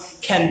Orleans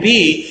can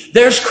be,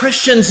 there's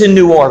Christians in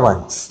New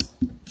Orleans.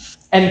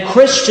 And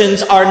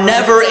Christians are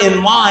never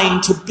in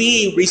line to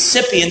be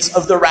recipients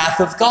of the wrath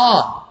of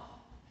God.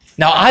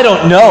 Now, I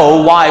don't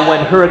know why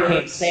when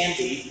Hurricane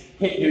Sandy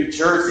hit New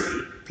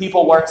Jersey,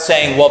 people weren't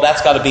saying, well,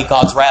 that's got to be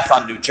God's wrath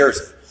on New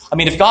Jersey. I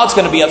mean, if God's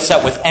going to be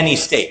upset with any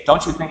state,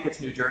 don't you think it's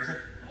New Jersey?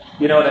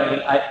 You know what I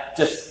mean?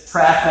 Just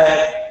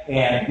traffic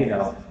and,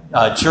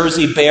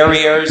 Jersey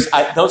barriers,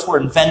 those were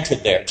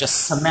invented there.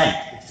 Just cement.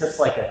 It's just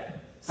like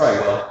sorry,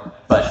 Will,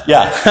 but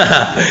yeah.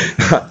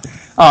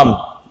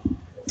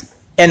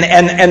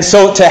 And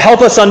so to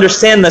help us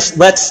understand this,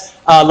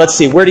 let's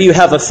see, where do you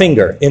have a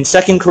finger? In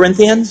 2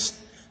 Corinthians?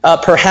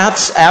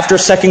 Perhaps after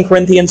 2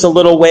 Corinthians a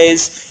little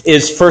ways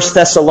is 1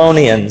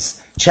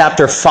 Thessalonians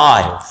chapter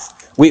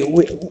 5.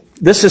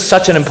 This is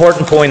such an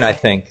important point, I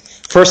think.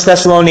 1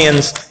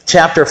 Thessalonians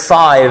chapter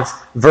 5,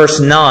 verse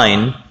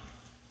 9.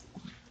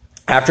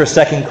 After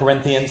 2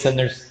 Corinthians, then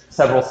there's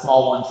several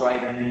small ones,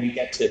 right? And then you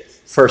get to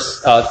 1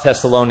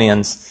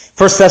 Thessalonians.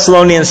 1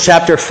 Thessalonians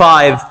chapter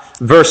 5,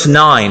 verse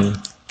 9.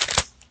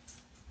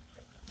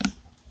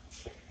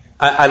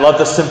 I love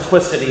the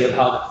simplicity of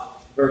how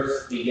the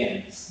verse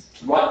begins.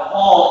 What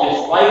Paul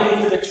is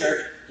writing to the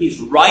church, he's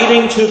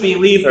writing to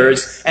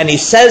believers, and he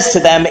says to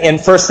them in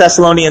 1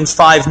 Thessalonians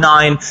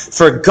 5:9,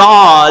 "For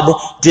God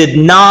did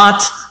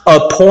not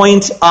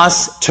appoint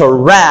us to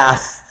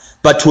wrath,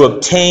 but to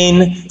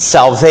obtain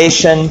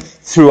salvation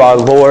through our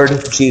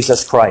Lord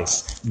Jesus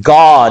Christ."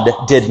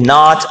 God did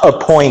not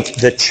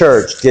appoint the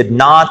church, did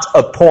not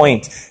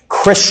appoint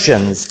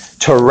Christians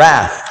to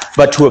wrath,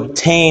 but to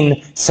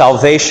obtain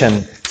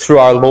salvation through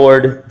our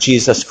Lord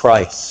Jesus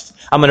Christ.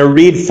 I'm going to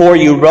read for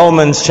you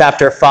Romans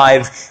chapter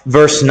 5,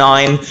 verse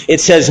 9.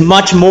 It says,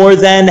 "Much more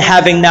then,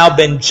 having now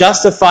been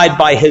justified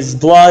by his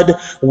blood,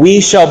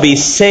 we shall be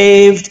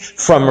saved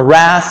from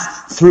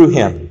wrath through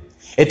him."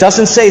 It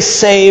doesn't say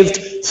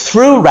saved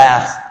through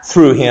wrath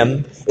through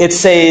him. It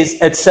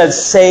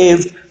says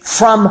saved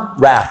from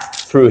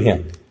wrath through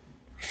him.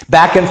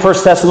 Back in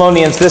 1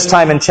 Thessalonians, this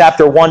time in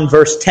chapter 1,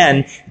 verse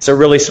 10, it's a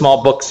really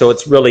small book, so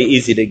it's really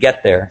easy to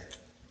get there.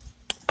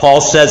 Paul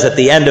says at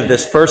the end of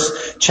this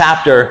first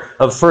chapter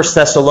of 1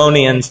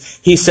 Thessalonians,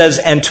 he says,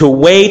 "And to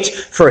wait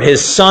for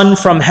his Son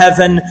from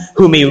heaven,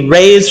 whom he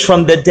raised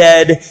from the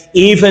dead,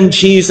 even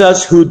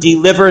Jesus, who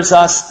delivers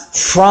us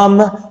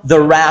from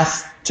the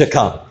wrath to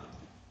come."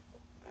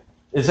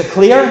 Is it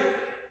clear?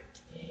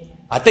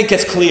 I think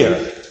it's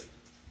clear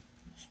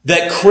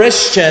that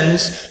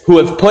Christians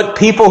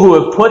people who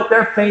have put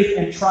their faith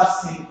and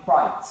trust in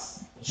Christ,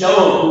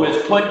 Job, who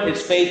has put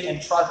his faith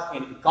and trust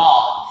in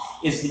God,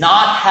 is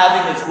not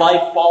having his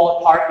life fall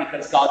apart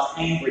because God's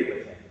angry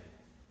with him.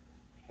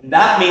 And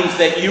that means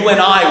that you and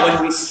I,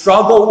 when we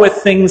struggle with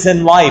things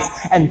in life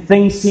and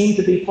things seem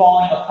to be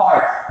falling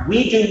apart,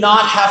 we do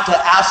not have to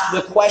ask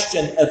the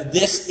question if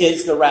this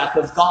is the wrath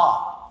of God.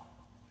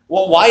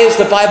 Well, why is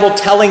the Bible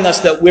telling us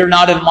that we're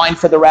not in line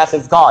for the wrath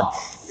of God?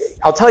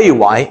 I'll tell you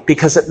why.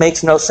 Because it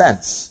makes no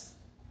sense.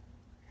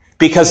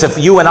 Because if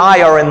you and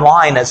I are in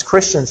line as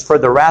Christians for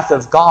the wrath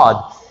of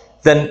God,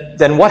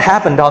 then what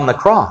happened on the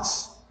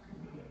cross?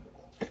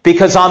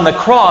 Because on the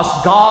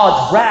cross,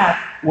 God's wrath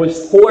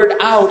was poured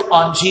out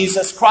on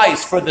Jesus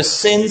Christ for the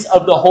sins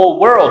of the whole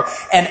world.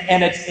 And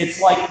it's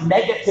like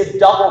negative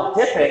double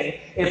dipping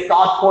if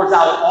God pours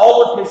out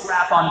all of his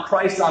wrath on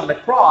Christ on the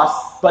cross,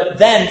 but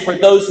then for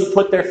those who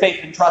put their faith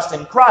and trust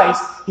in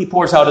Christ, he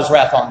pours out his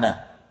wrath on them.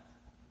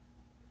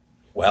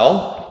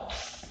 Well,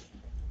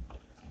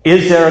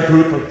 is there a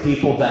group of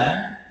people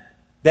then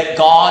that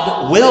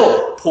God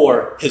will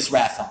pour his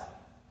wrath on?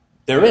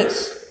 There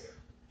is.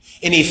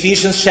 In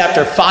Ephesians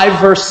chapter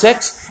 5, verse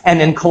 6,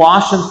 and in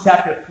Colossians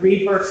chapter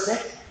 3, verse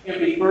 6, it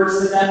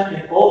refers to them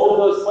in both of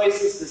those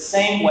places the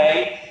same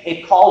way.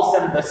 It calls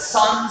them the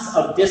sons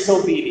of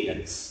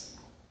disobedience.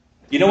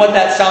 You know what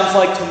that sounds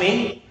like to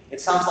me?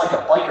 It sounds like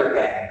a biker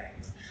gang.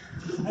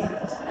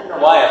 I don't know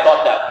why I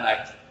thought that when I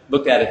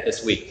looked at it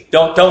this week.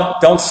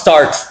 Don't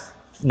start,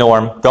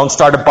 Norm. Don't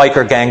start a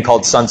biker gang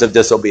called Sons of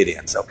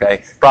Disobedience,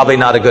 okay? Probably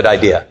not a good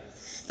idea.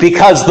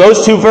 Because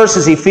those two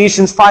verses,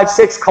 Ephesians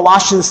 5:6,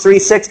 Colossians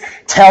 3:6,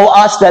 tell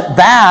us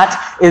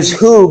that is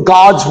who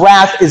God's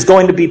wrath is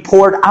going to be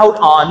poured out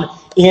on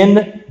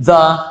in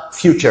the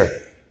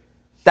future.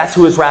 That's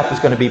who his wrath is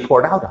going to be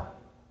poured out on.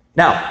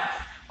 Now,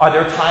 are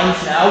there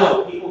times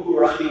now when people who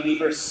are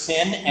unbelievers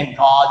sin and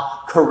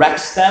God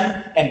corrects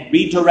them and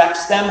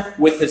redirects them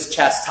with his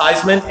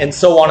chastisement and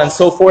so on and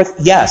so forth?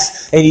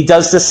 Yes. And he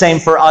does the same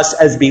for us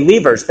as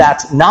believers.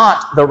 That's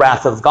not the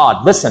wrath of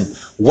God. Listen,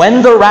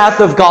 when the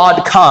wrath of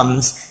God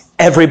comes,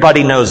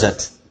 everybody knows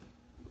it.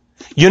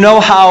 You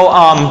know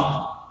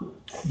how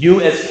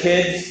you as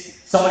kids,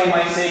 somebody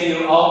might say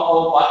to you,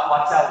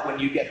 watch out when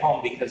you get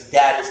home because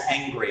dad is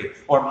angry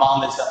or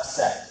mom is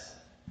upset.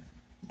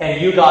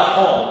 And you got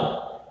home,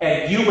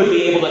 and you would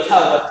be able to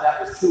tell whether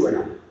that was true or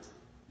not.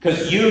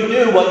 Because you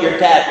knew what your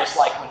dad was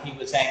like when he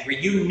was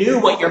angry. You knew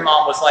what your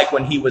mom was like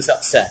when he was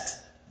upset.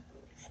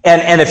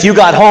 And if you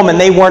got home and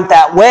they weren't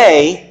that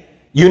way,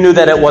 you knew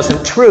that it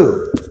wasn't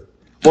true.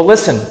 Well,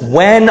 listen,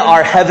 when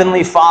our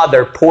Heavenly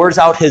Father pours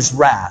out his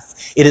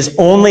wrath, it is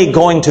only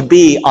going to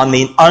be on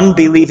the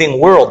unbelieving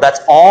world. That's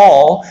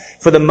all,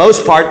 for the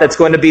most part, that's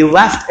going to be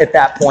left at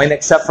that point,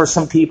 except for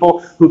some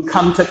people who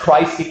come to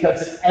Christ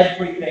because of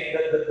everything,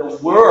 the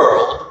the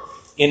world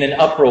in an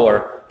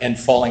uproar and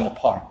falling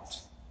apart.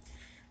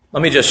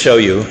 Let me just show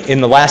you.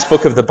 In the last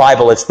book of the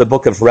Bible, it's the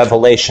book of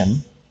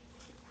Revelation.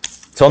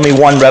 It's only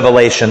one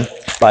revelation,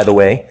 by the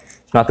way.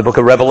 It's not the book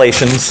of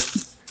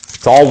Revelations.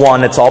 It's all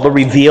one. It's all the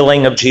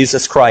revealing of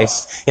Jesus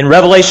Christ. In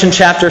Revelation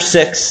chapter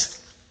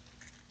 6,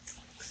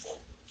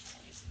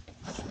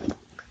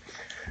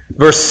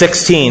 verse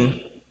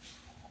 16,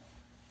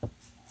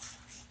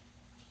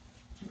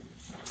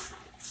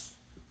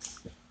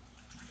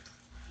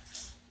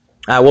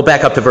 we'll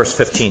back up to verse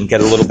 15,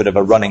 get a little bit of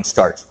a running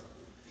start.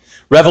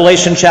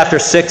 Revelation chapter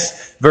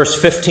 6, verse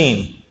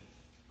 15.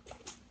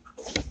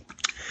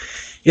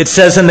 It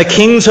says, "And the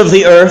kings of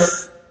the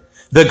earth,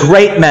 the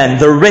great men,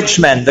 the rich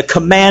men, the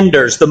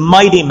commanders, the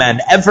mighty men,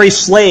 every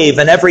slave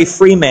and every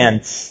free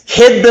man,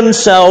 hid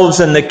themselves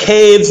in the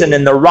caves and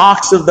in the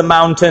rocks of the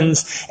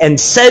mountains, and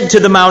said to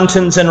the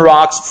mountains and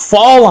rocks,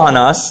 'Fall on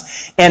us,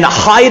 and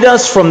hide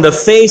us from the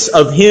face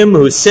of him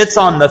who sits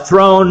on the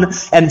throne,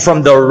 and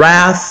from the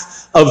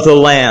wrath of the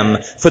Lamb.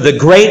 For the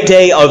great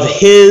day of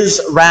his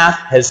wrath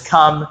has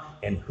come,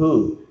 and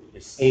who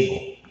is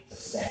able to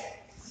stand?'"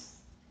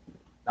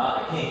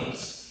 Not the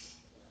kings,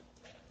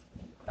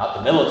 not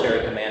the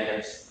military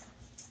commanders,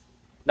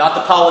 not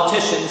the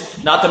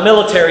politicians, not the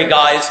military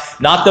guys,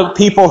 not the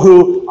people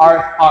who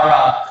are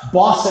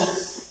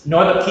bosses,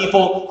 nor the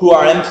people who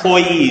are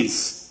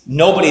employees.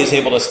 Nobody is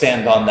able to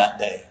stand on that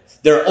day.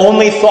 Their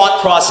only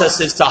thought process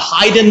is to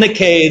hide in the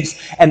caves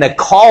and to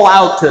call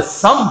out to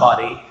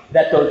somebody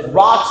that those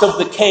rocks of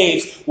the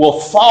caves will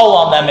fall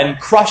on them and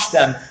crush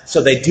them,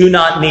 so they do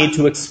not need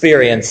to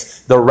experience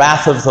the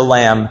wrath of the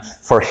Lamb,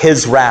 for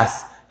his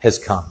wrath has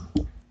come.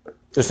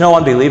 There's no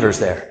unbelievers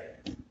there.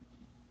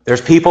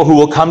 There's people who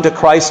will come to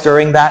Christ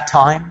during that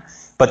time,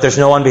 but there's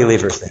no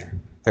unbelievers there.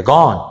 They're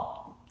gone.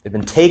 They've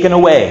been taken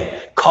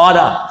away, caught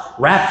up,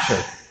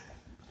 raptured.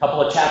 A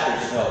couple of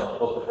chapters ago, the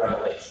book of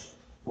Revelation,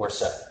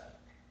 4:7.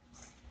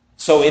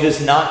 So it is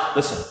not,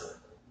 listen,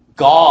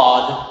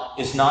 God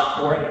is not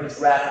pouring his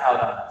wrath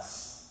out on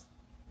us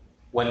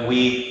when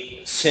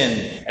we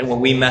sin and when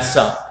we mess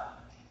up.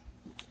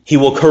 He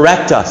will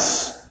correct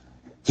us.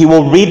 He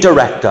will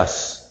redirect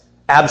us.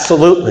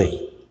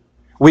 Absolutely.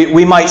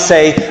 We might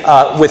say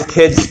with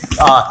kids,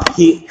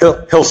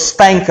 he'll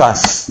spank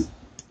us.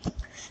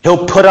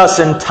 He'll put us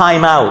in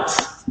timeout.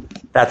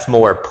 That's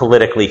more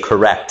politically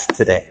correct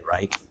today,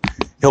 right?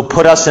 He'll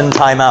put us in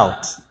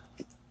timeout.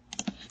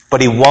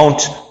 But he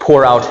won't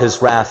pour out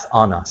his wrath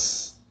on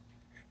us,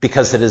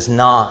 because it is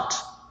not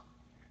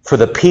for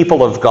the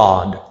people of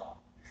God,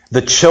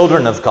 the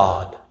children of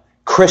God,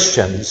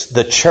 Christians,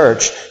 the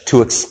church,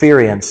 to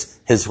experience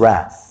his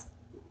wrath.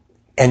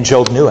 And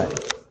Job knew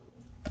it.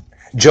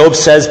 Job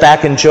says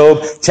back in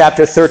Job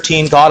chapter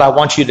 13, "God, I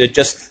want you to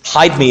just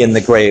hide me in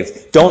the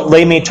grave. Don't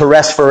lay me to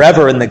rest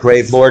forever in the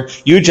grave, Lord.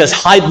 You just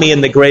hide me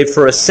in the grave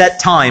for a set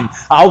time.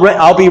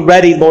 I'll be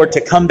ready, Lord,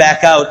 to come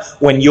back out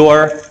when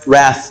your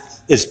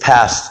wrath is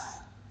past.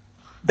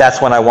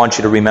 That's when I want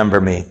you to remember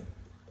me."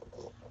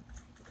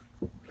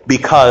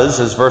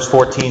 Because, as verse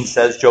 14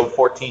 says, Job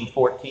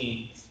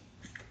 14:14,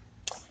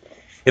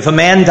 "If a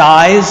man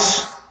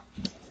dies,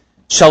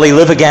 shall he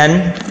live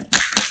again?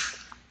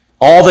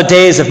 All the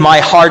days of my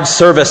hard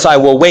service I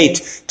will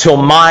wait till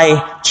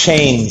my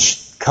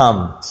change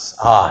comes."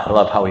 I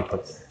love how he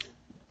puts it.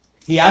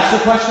 He asks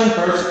the question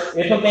first,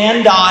 if a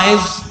man dies,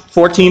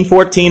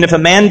 14:14, if a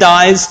man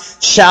dies,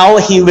 shall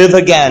he live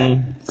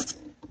again?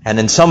 And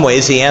in some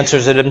ways he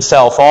answers it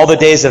himself. All the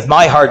days of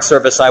my hard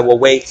service I will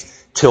wait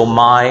till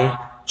my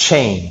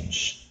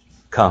change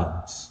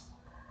comes.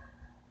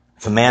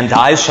 If a man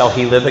dies, shall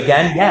he live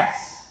again? Yes.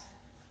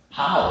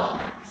 How?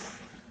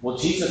 Well,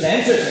 Jesus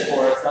answers it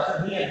for us,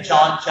 doesn't he, in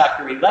John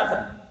chapter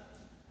 11?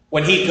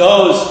 When he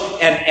goes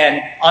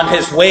and on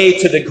his way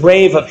to the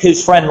grave of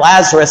his friend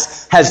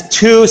Lazarus, has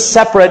two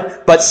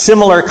separate but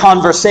similar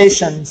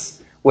conversations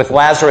with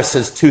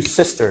Lazarus' two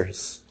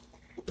sisters.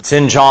 It's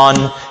in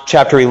John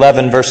chapter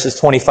 11, verses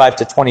 25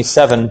 to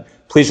 27.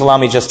 Please allow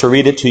me just to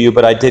read it to you,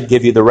 but I did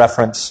give you the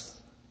reference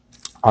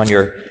on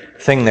your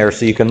thing there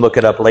so you can look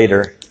it up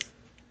later.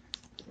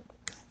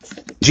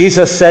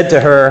 Jesus said to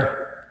her,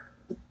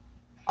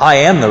 "I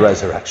am the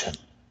resurrection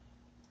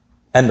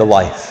and the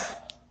life.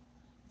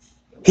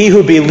 He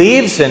who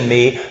believes in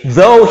me,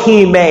 though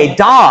he may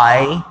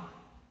die,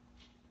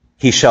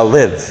 he shall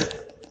live.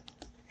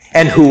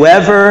 And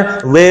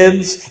whoever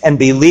lives and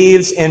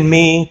believes in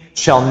me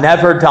shall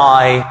never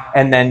die."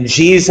 And then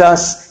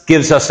Jesus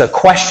gives us a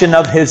question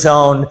of his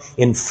own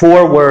in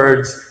 4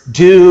 words.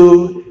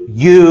 "Do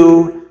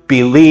you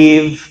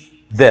believe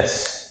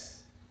this?"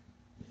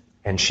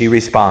 And she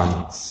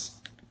responds,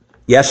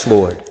 "Yes,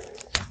 Lord.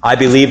 I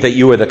believe that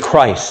you are the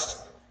Christ,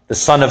 the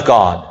Son of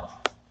God,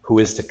 who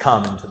is to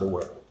come into the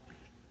world."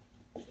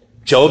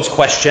 Job's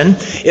question,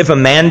 if a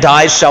man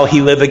dies, shall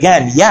he live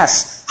again?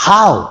 Yes.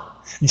 How?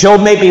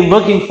 Job may be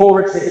looking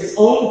forward to his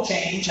own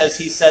change, as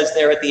he says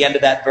there at the end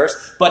of that verse,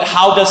 but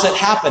how does it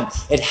happen?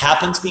 It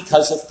happens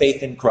because of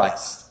faith in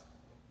Christ.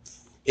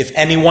 If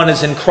anyone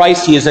is in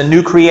Christ, he is a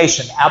new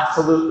creation.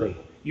 Absolutely.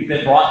 You've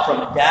been brought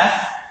from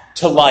death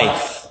to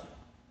life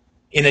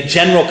in a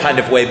general kind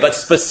of way, but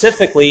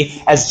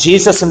specifically, as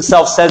Jesus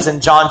himself says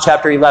in John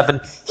chapter 11,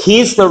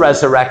 he's the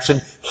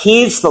resurrection,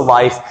 he's the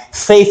life.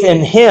 Faith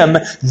in him,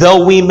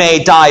 though we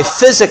may die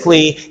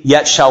physically,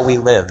 yet shall we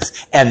live.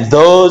 And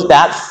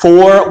that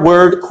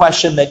 4-word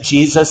question that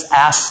Jesus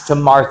asked to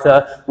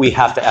Martha, we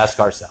have to ask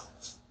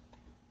ourselves.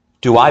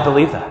 Do I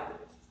believe that?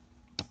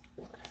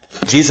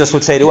 Jesus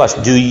would say to us,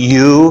 do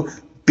you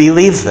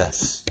believe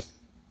this?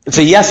 It's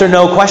a yes or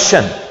no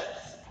question.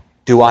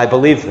 Do I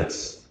believe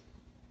this?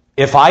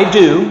 If I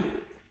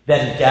do,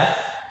 then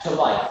death to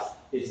life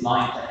is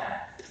mine to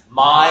have.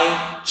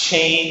 My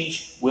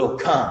change will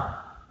come.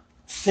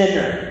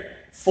 Thinner,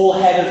 full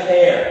head of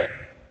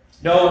hair,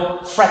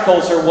 no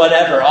freckles or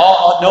whatever,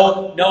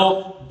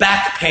 no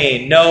back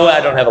pain, no,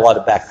 I don't have a lot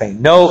of back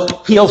pain, no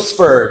heel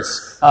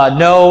spurs,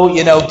 no,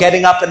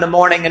 getting up in the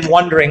morning and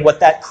wondering what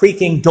that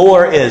creaking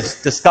door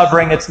is,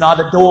 discovering it's not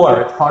a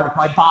door, it's part of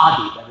my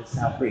body that it's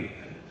now creaking.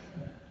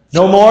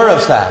 No more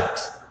of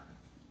that.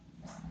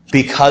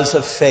 Because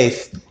of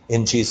faith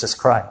in Jesus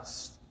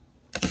Christ.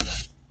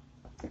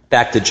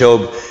 Back to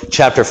Job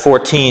chapter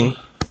 14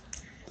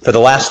 for the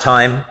last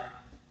time.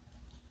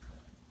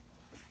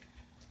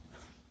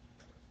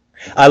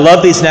 I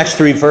love these next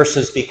 3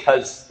 verses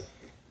because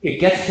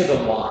it gets to the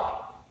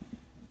why.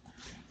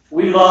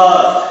 We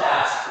love to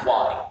ask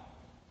why.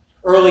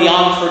 Early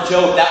on for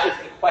Job, that was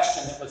the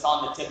question that was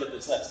on the tip of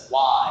his lips.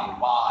 Why?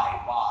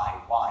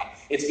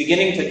 It's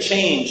beginning to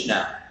change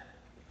now.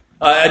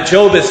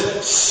 Job is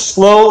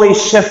slowly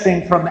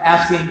shifting from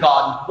asking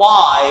God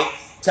why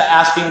to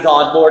asking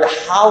God, Lord,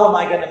 how am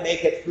I going to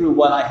make it through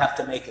what I have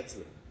to make it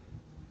through?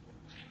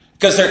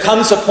 Because there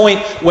comes a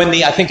point when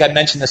I think I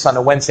mentioned this on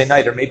a Wednesday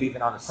night or maybe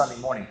even on a Sunday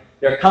morning.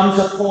 There comes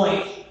a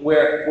point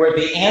where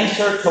the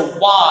answer to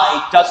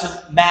why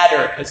doesn't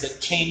matter because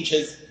it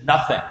changes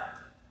nothing.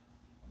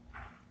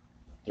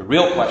 The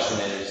real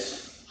question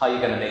is, how are you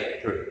going to make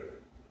it through?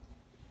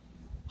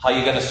 How are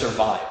you going to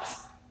survive?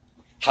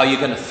 How are you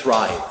going to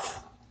thrive?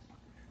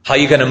 How are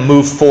you going to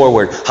move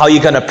forward? How are you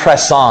going to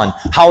press on?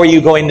 How are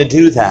you going to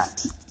do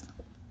that?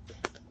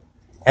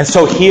 And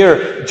so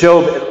here,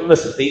 Job,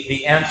 listen,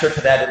 the answer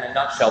to that in a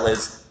nutshell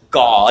is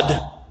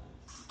God,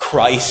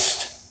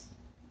 Christ.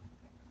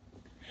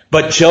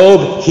 But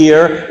Job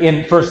here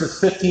in verses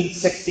 15,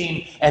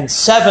 16, and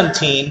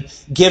 17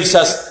 gives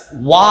us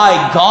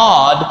why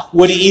God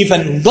would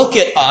even look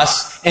at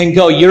us and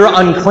go, you're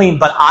unclean,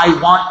 but I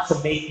want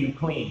to make you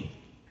clean.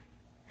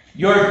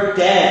 You're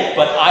dead,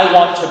 but I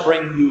want to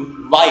bring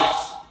you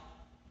life.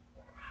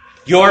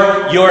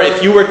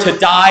 If you were to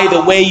die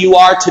the way you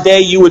are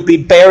today, you would be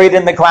buried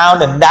in the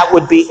ground, and that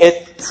would be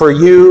it for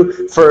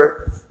you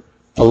for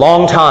a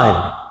long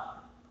time.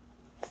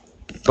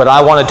 But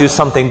I want to do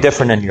something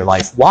different in your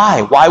life.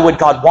 Why? Why would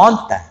God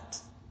want that?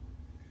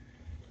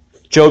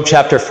 Job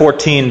chapter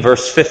 14,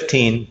 verse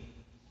 15.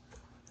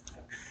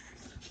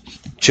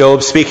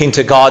 Job, speaking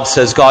to God,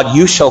 says, God,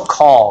 you shall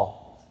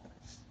call,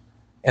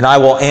 and I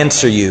will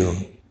answer you.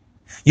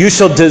 You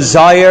shall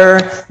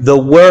desire the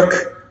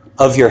work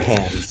of your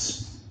hands.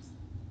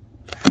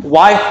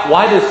 Why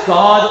does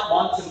God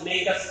want to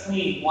make us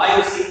clean? Why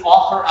does he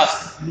offer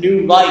us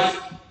new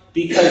life?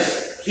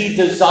 Because he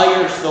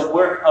desires the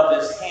work of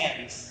his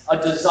hands.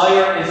 A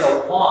desire is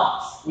a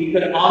want. We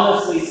could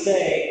honestly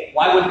say,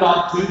 why would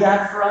God do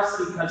that for us?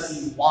 Because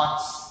he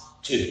wants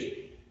to.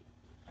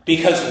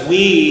 Because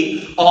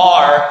we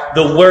are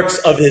the works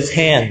of his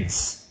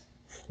hands.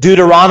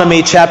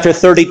 Deuteronomy chapter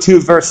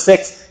 32 verse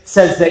 6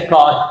 says that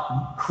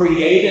God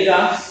created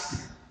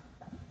us,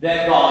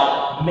 that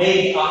God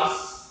made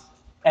us,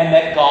 and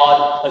that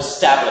God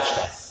established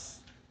us.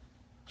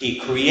 He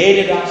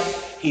created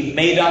us, he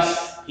made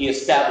us, he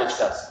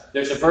established us.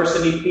 There's a verse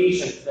in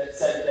Ephesians that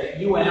says that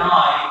you and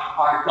I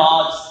are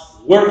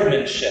God's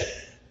workmanship.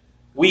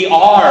 We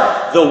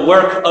are the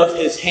work of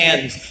his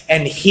hands,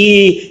 and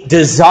he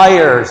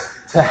desires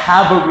to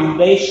have a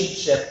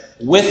relationship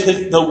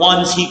with the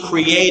ones he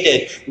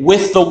created,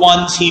 with the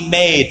ones he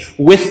made,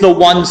 with the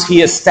ones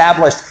he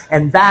established.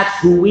 And that's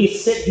who we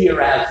sit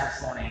here as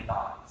this morning,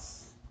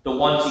 guys. The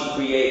ones he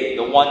created,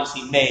 the ones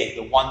he made,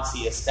 the ones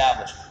he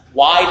established.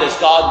 Why does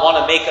God want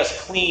to make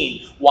us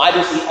clean? Why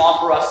does he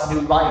offer us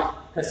new life?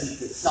 Because he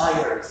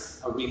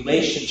desires a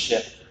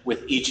relationship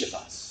with each of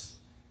us.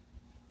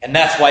 And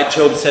that's why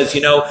Job says,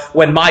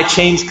 when my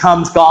change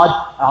comes, God,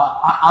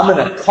 I'm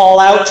going to call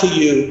out to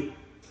you,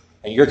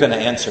 and you're going to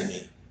answer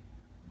me.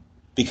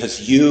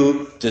 Because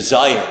you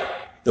desire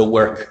the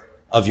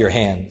work of your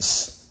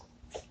hands.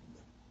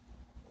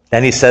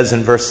 Then he says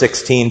in verse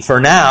 16, for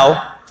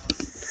now,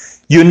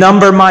 you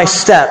number my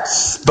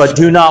steps, but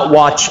do not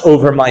watch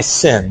over my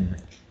sin.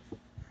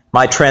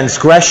 My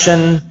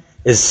transgression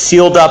is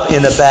sealed up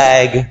in a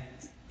bag,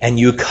 and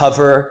you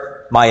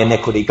cover my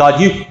iniquity.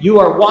 God, you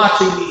are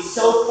watching me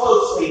so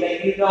closely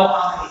that you know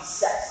how many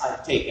steps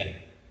I've taken.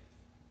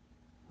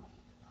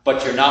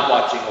 But you're not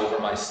watching over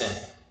my sin.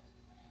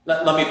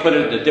 Let me put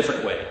it in a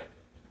different way.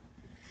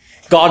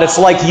 God, it's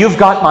like you've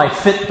got my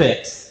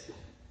Fitbit,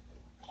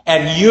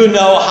 and you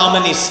know how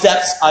many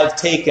steps I've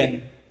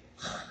taken,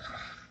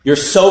 You're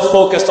so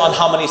focused on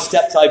how many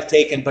steps I've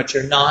taken, but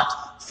you're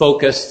not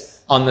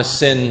focused on the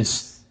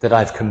sins that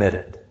I've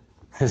committed.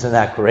 Isn't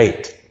that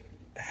great?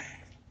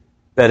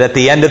 That at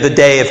the end of the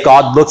day, if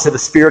God looks at a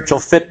spiritual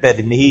Fitbit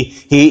and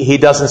he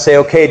doesn't say,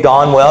 okay,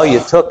 Don, well,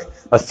 you took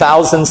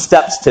 1,000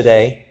 steps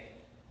today.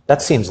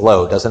 That seems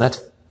low, doesn't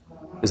it?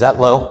 Is that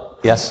low?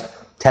 Yes?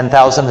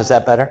 10,000, is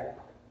that better?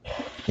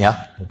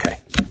 Yeah? Okay.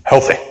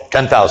 Healthy.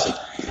 10,000.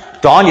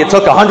 Don, you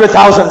took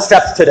 100,000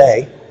 steps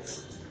today.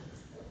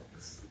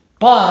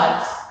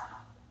 But,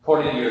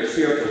 according to your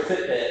spiritual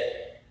Fitbit,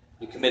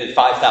 you committed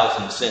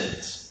 5,000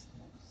 sins.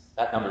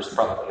 That number's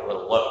probably a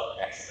little low,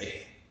 actually.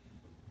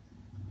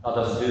 God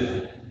doesn't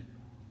do that.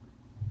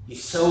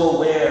 He's so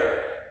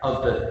aware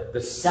of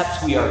the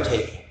steps we are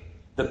taking,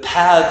 the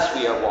paths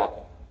we are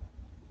walking.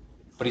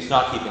 But he's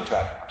not keeping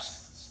track of our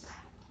sins.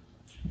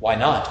 Why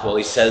not? Well,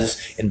 he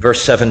says in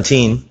verse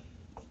 17,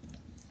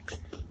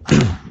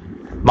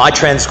 my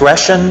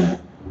transgression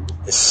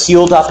is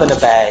sealed up in a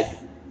bag,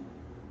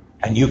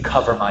 and you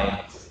cover my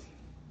iniquity.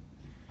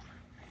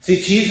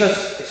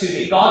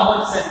 See, God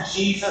once sent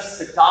Jesus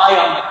to die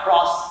on the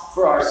cross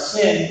for our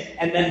sin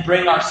and then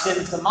bring our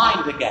sin to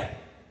mind again.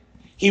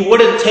 He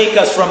wouldn't take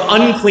us from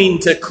unclean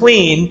to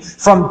clean,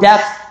 from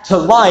death to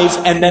life,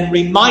 and then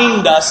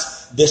remind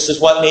us, this is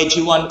what made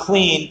you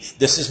unclean,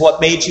 this is what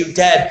made you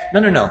dead.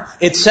 No.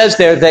 It says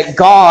there that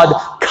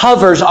God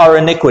covers our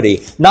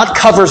iniquity, not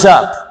covers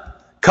up.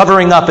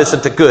 Covering up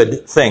isn't a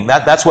good thing.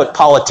 That's what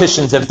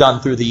politicians have done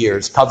through the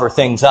years, cover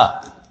things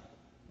up.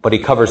 But he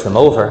covers them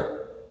over.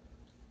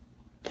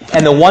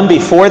 And the one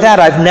before that,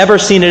 I've never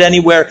seen it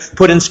anywhere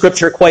put in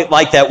Scripture quite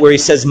like that, where he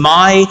says,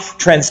 my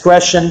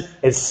transgression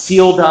is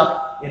sealed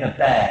up in a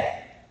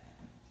bag.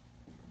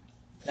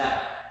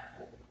 Now,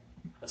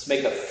 let's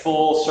make a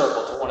full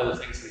circle to one of the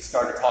things we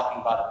started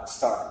talking about at the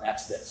start, and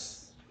that's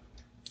this.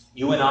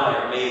 You and I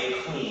are made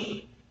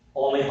clean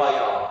only by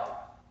God.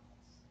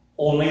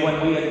 Only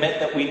when we admit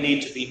that we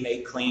need to be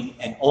made clean,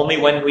 and only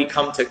when we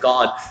come to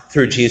God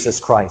through Jesus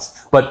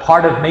Christ. But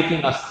part of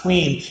making us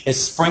clean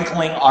is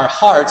sprinkling our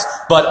hearts,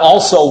 but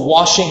also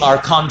washing our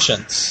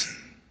conscience.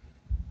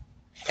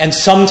 And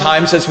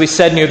sometimes, as we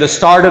said near the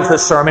start of the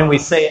sermon, we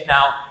say it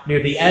now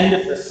near the end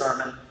of the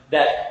sermon,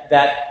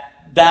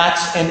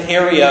 that's an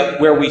area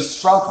where we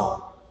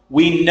struggle.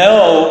 We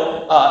know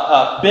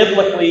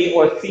biblically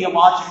or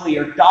theologically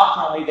or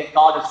doctrinally that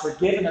God has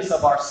forgiven us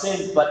of our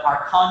sins, but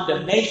our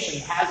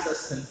condemnation has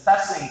us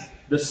confessing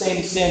the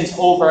same sins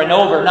over and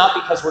over, not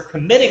because we're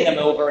committing them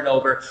over and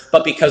over,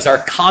 but because our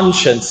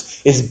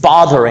conscience is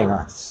bothering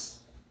us.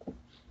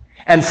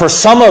 And for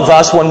some of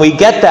us, when we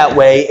get that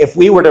way, if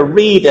we were to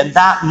read in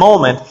that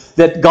moment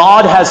that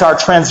God has our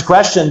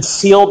transgressions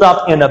sealed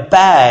up in a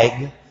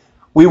bag,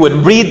 we would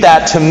read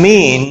that to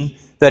mean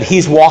that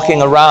he's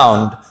walking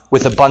around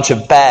with a bunch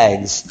of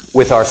bags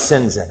with our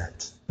sins in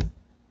it.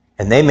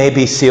 And they may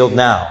be sealed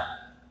now,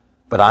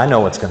 but I know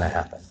what's going to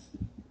happen.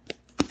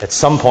 At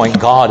some point,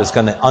 God is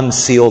going to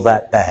unseal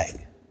that bag.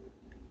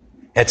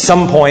 At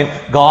some point,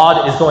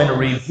 God is going to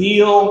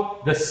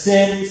reveal the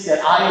sins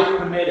that I have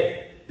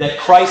committed, that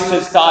Christ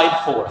has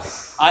died for.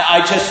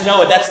 I just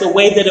know it. That's the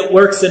way that it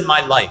works in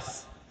my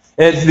life.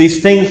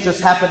 These things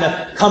just happen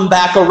to come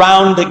back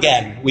around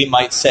again, we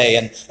might say.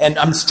 And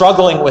I'm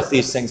struggling with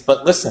these things.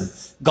 But listen,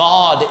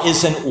 God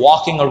isn't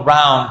walking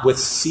around with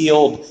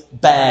sealed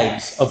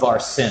bags of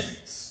our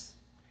sins.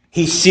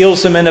 He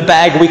seals them in a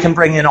bag. We can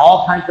bring in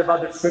all kinds of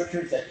other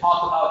scriptures that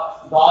talk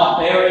about God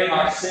burying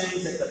our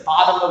sins at the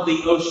bottom of the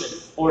ocean,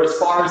 or as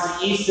far as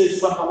the east is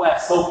from the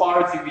west, so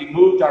far as he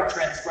removed our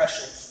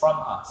transgressions from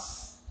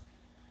us.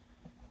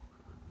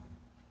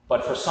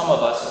 But for some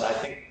of us, and I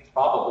think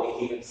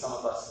probably even some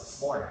of us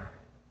this morning,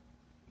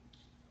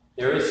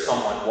 there is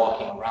someone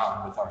walking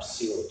around with our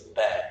sealed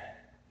bag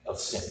of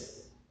sin.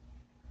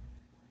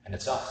 And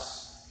it's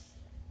us,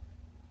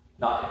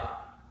 not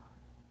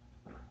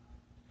him.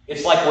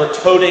 It's like we're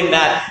toting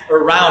that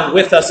around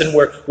with us and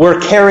we're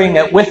carrying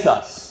it with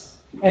us.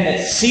 And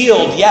it's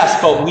sealed,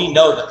 yes, but we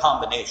know the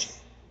combination.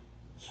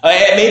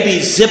 It may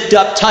be zipped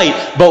up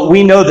tight, but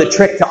we know the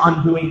trick to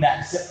undoing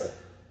that zipper.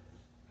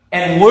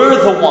 And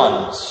we're the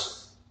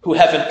ones who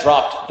haven't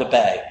dropped the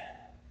bag.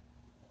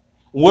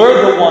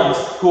 We're the ones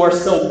who are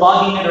still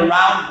lugging it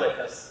around with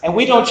us. And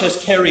we don't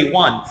just carry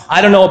one. I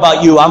don't know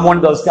about you. I'm one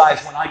of those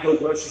guys, when I go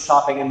grocery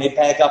shopping and they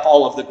bag up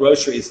all of the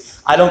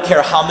groceries, I don't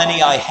care how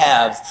many I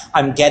have,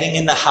 I'm getting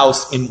in the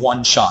house in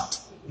one shot.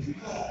 Do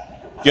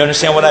you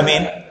understand what I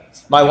mean?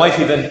 My wife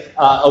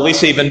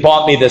Elisa even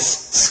bought me this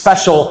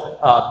special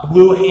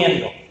blue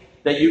handle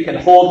that you can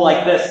hold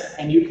like this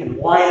and you can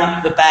line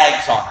up the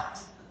bags on it.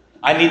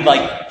 I need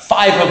like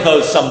 5 of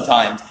those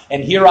sometimes.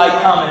 And here I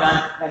come,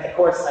 and of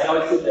course I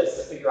always do this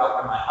to figure out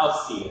where my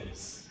house key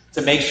is,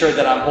 to make sure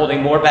that I'm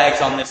holding more bags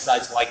on this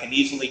side so I can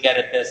easily get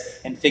at this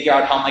and figure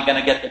out how am I going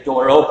to get the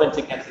door open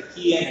to get the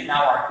key in, and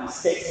now our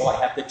key's fixed, so I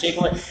have to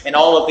jiggle it, and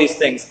all of these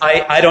things.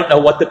 I don't know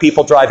what the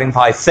people driving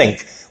by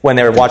think when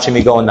they're watching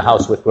me go in the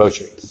house with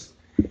groceries.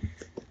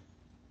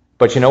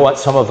 But you know what?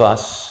 Some of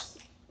us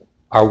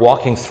are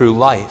walking through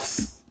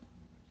life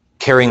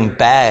carrying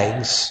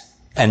bags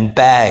and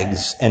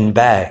bags and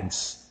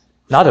bags,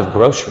 not of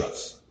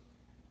groceries,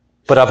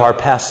 but of our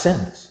past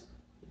sins.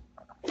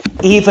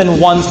 Even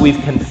ones we've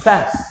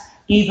confessed,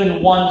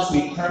 even ones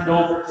we've turned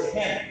over to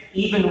Him,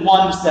 even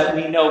ones that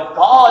we know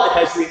God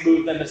has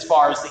removed them as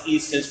far as the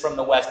east is from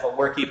the west, but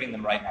we're keeping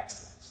them right next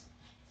to us.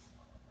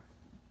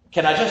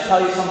 Can I just tell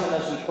you something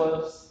as we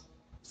close?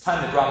 It's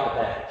time to drop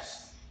the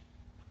bags.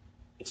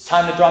 It's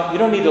time to drop. You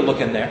don't need to look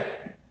in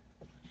there.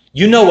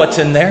 You know what's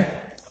in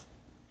there.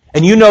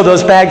 And you know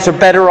those bags are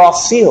better off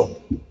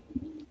sealed.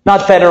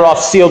 Not better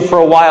off sealed for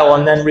a while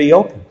and then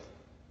reopened.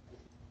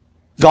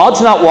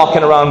 God's not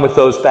walking around with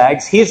those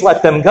bags. He's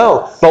let them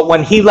go. But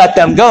when He let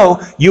them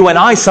go, you and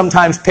I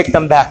sometimes pick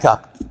them back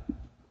up.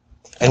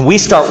 And we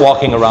start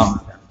walking around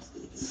with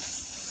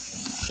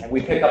them. And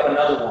we pick up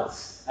another one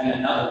and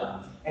another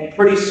one. And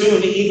pretty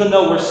soon, even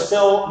though we're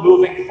still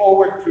moving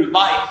forward through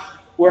life,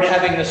 we're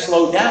having to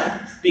slow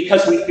down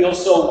because we feel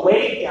so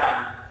weighed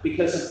down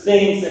because of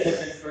things that have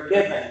been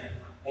forgiven,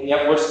 and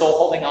yet we're still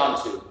holding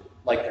on to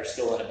like they're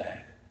still in a bag.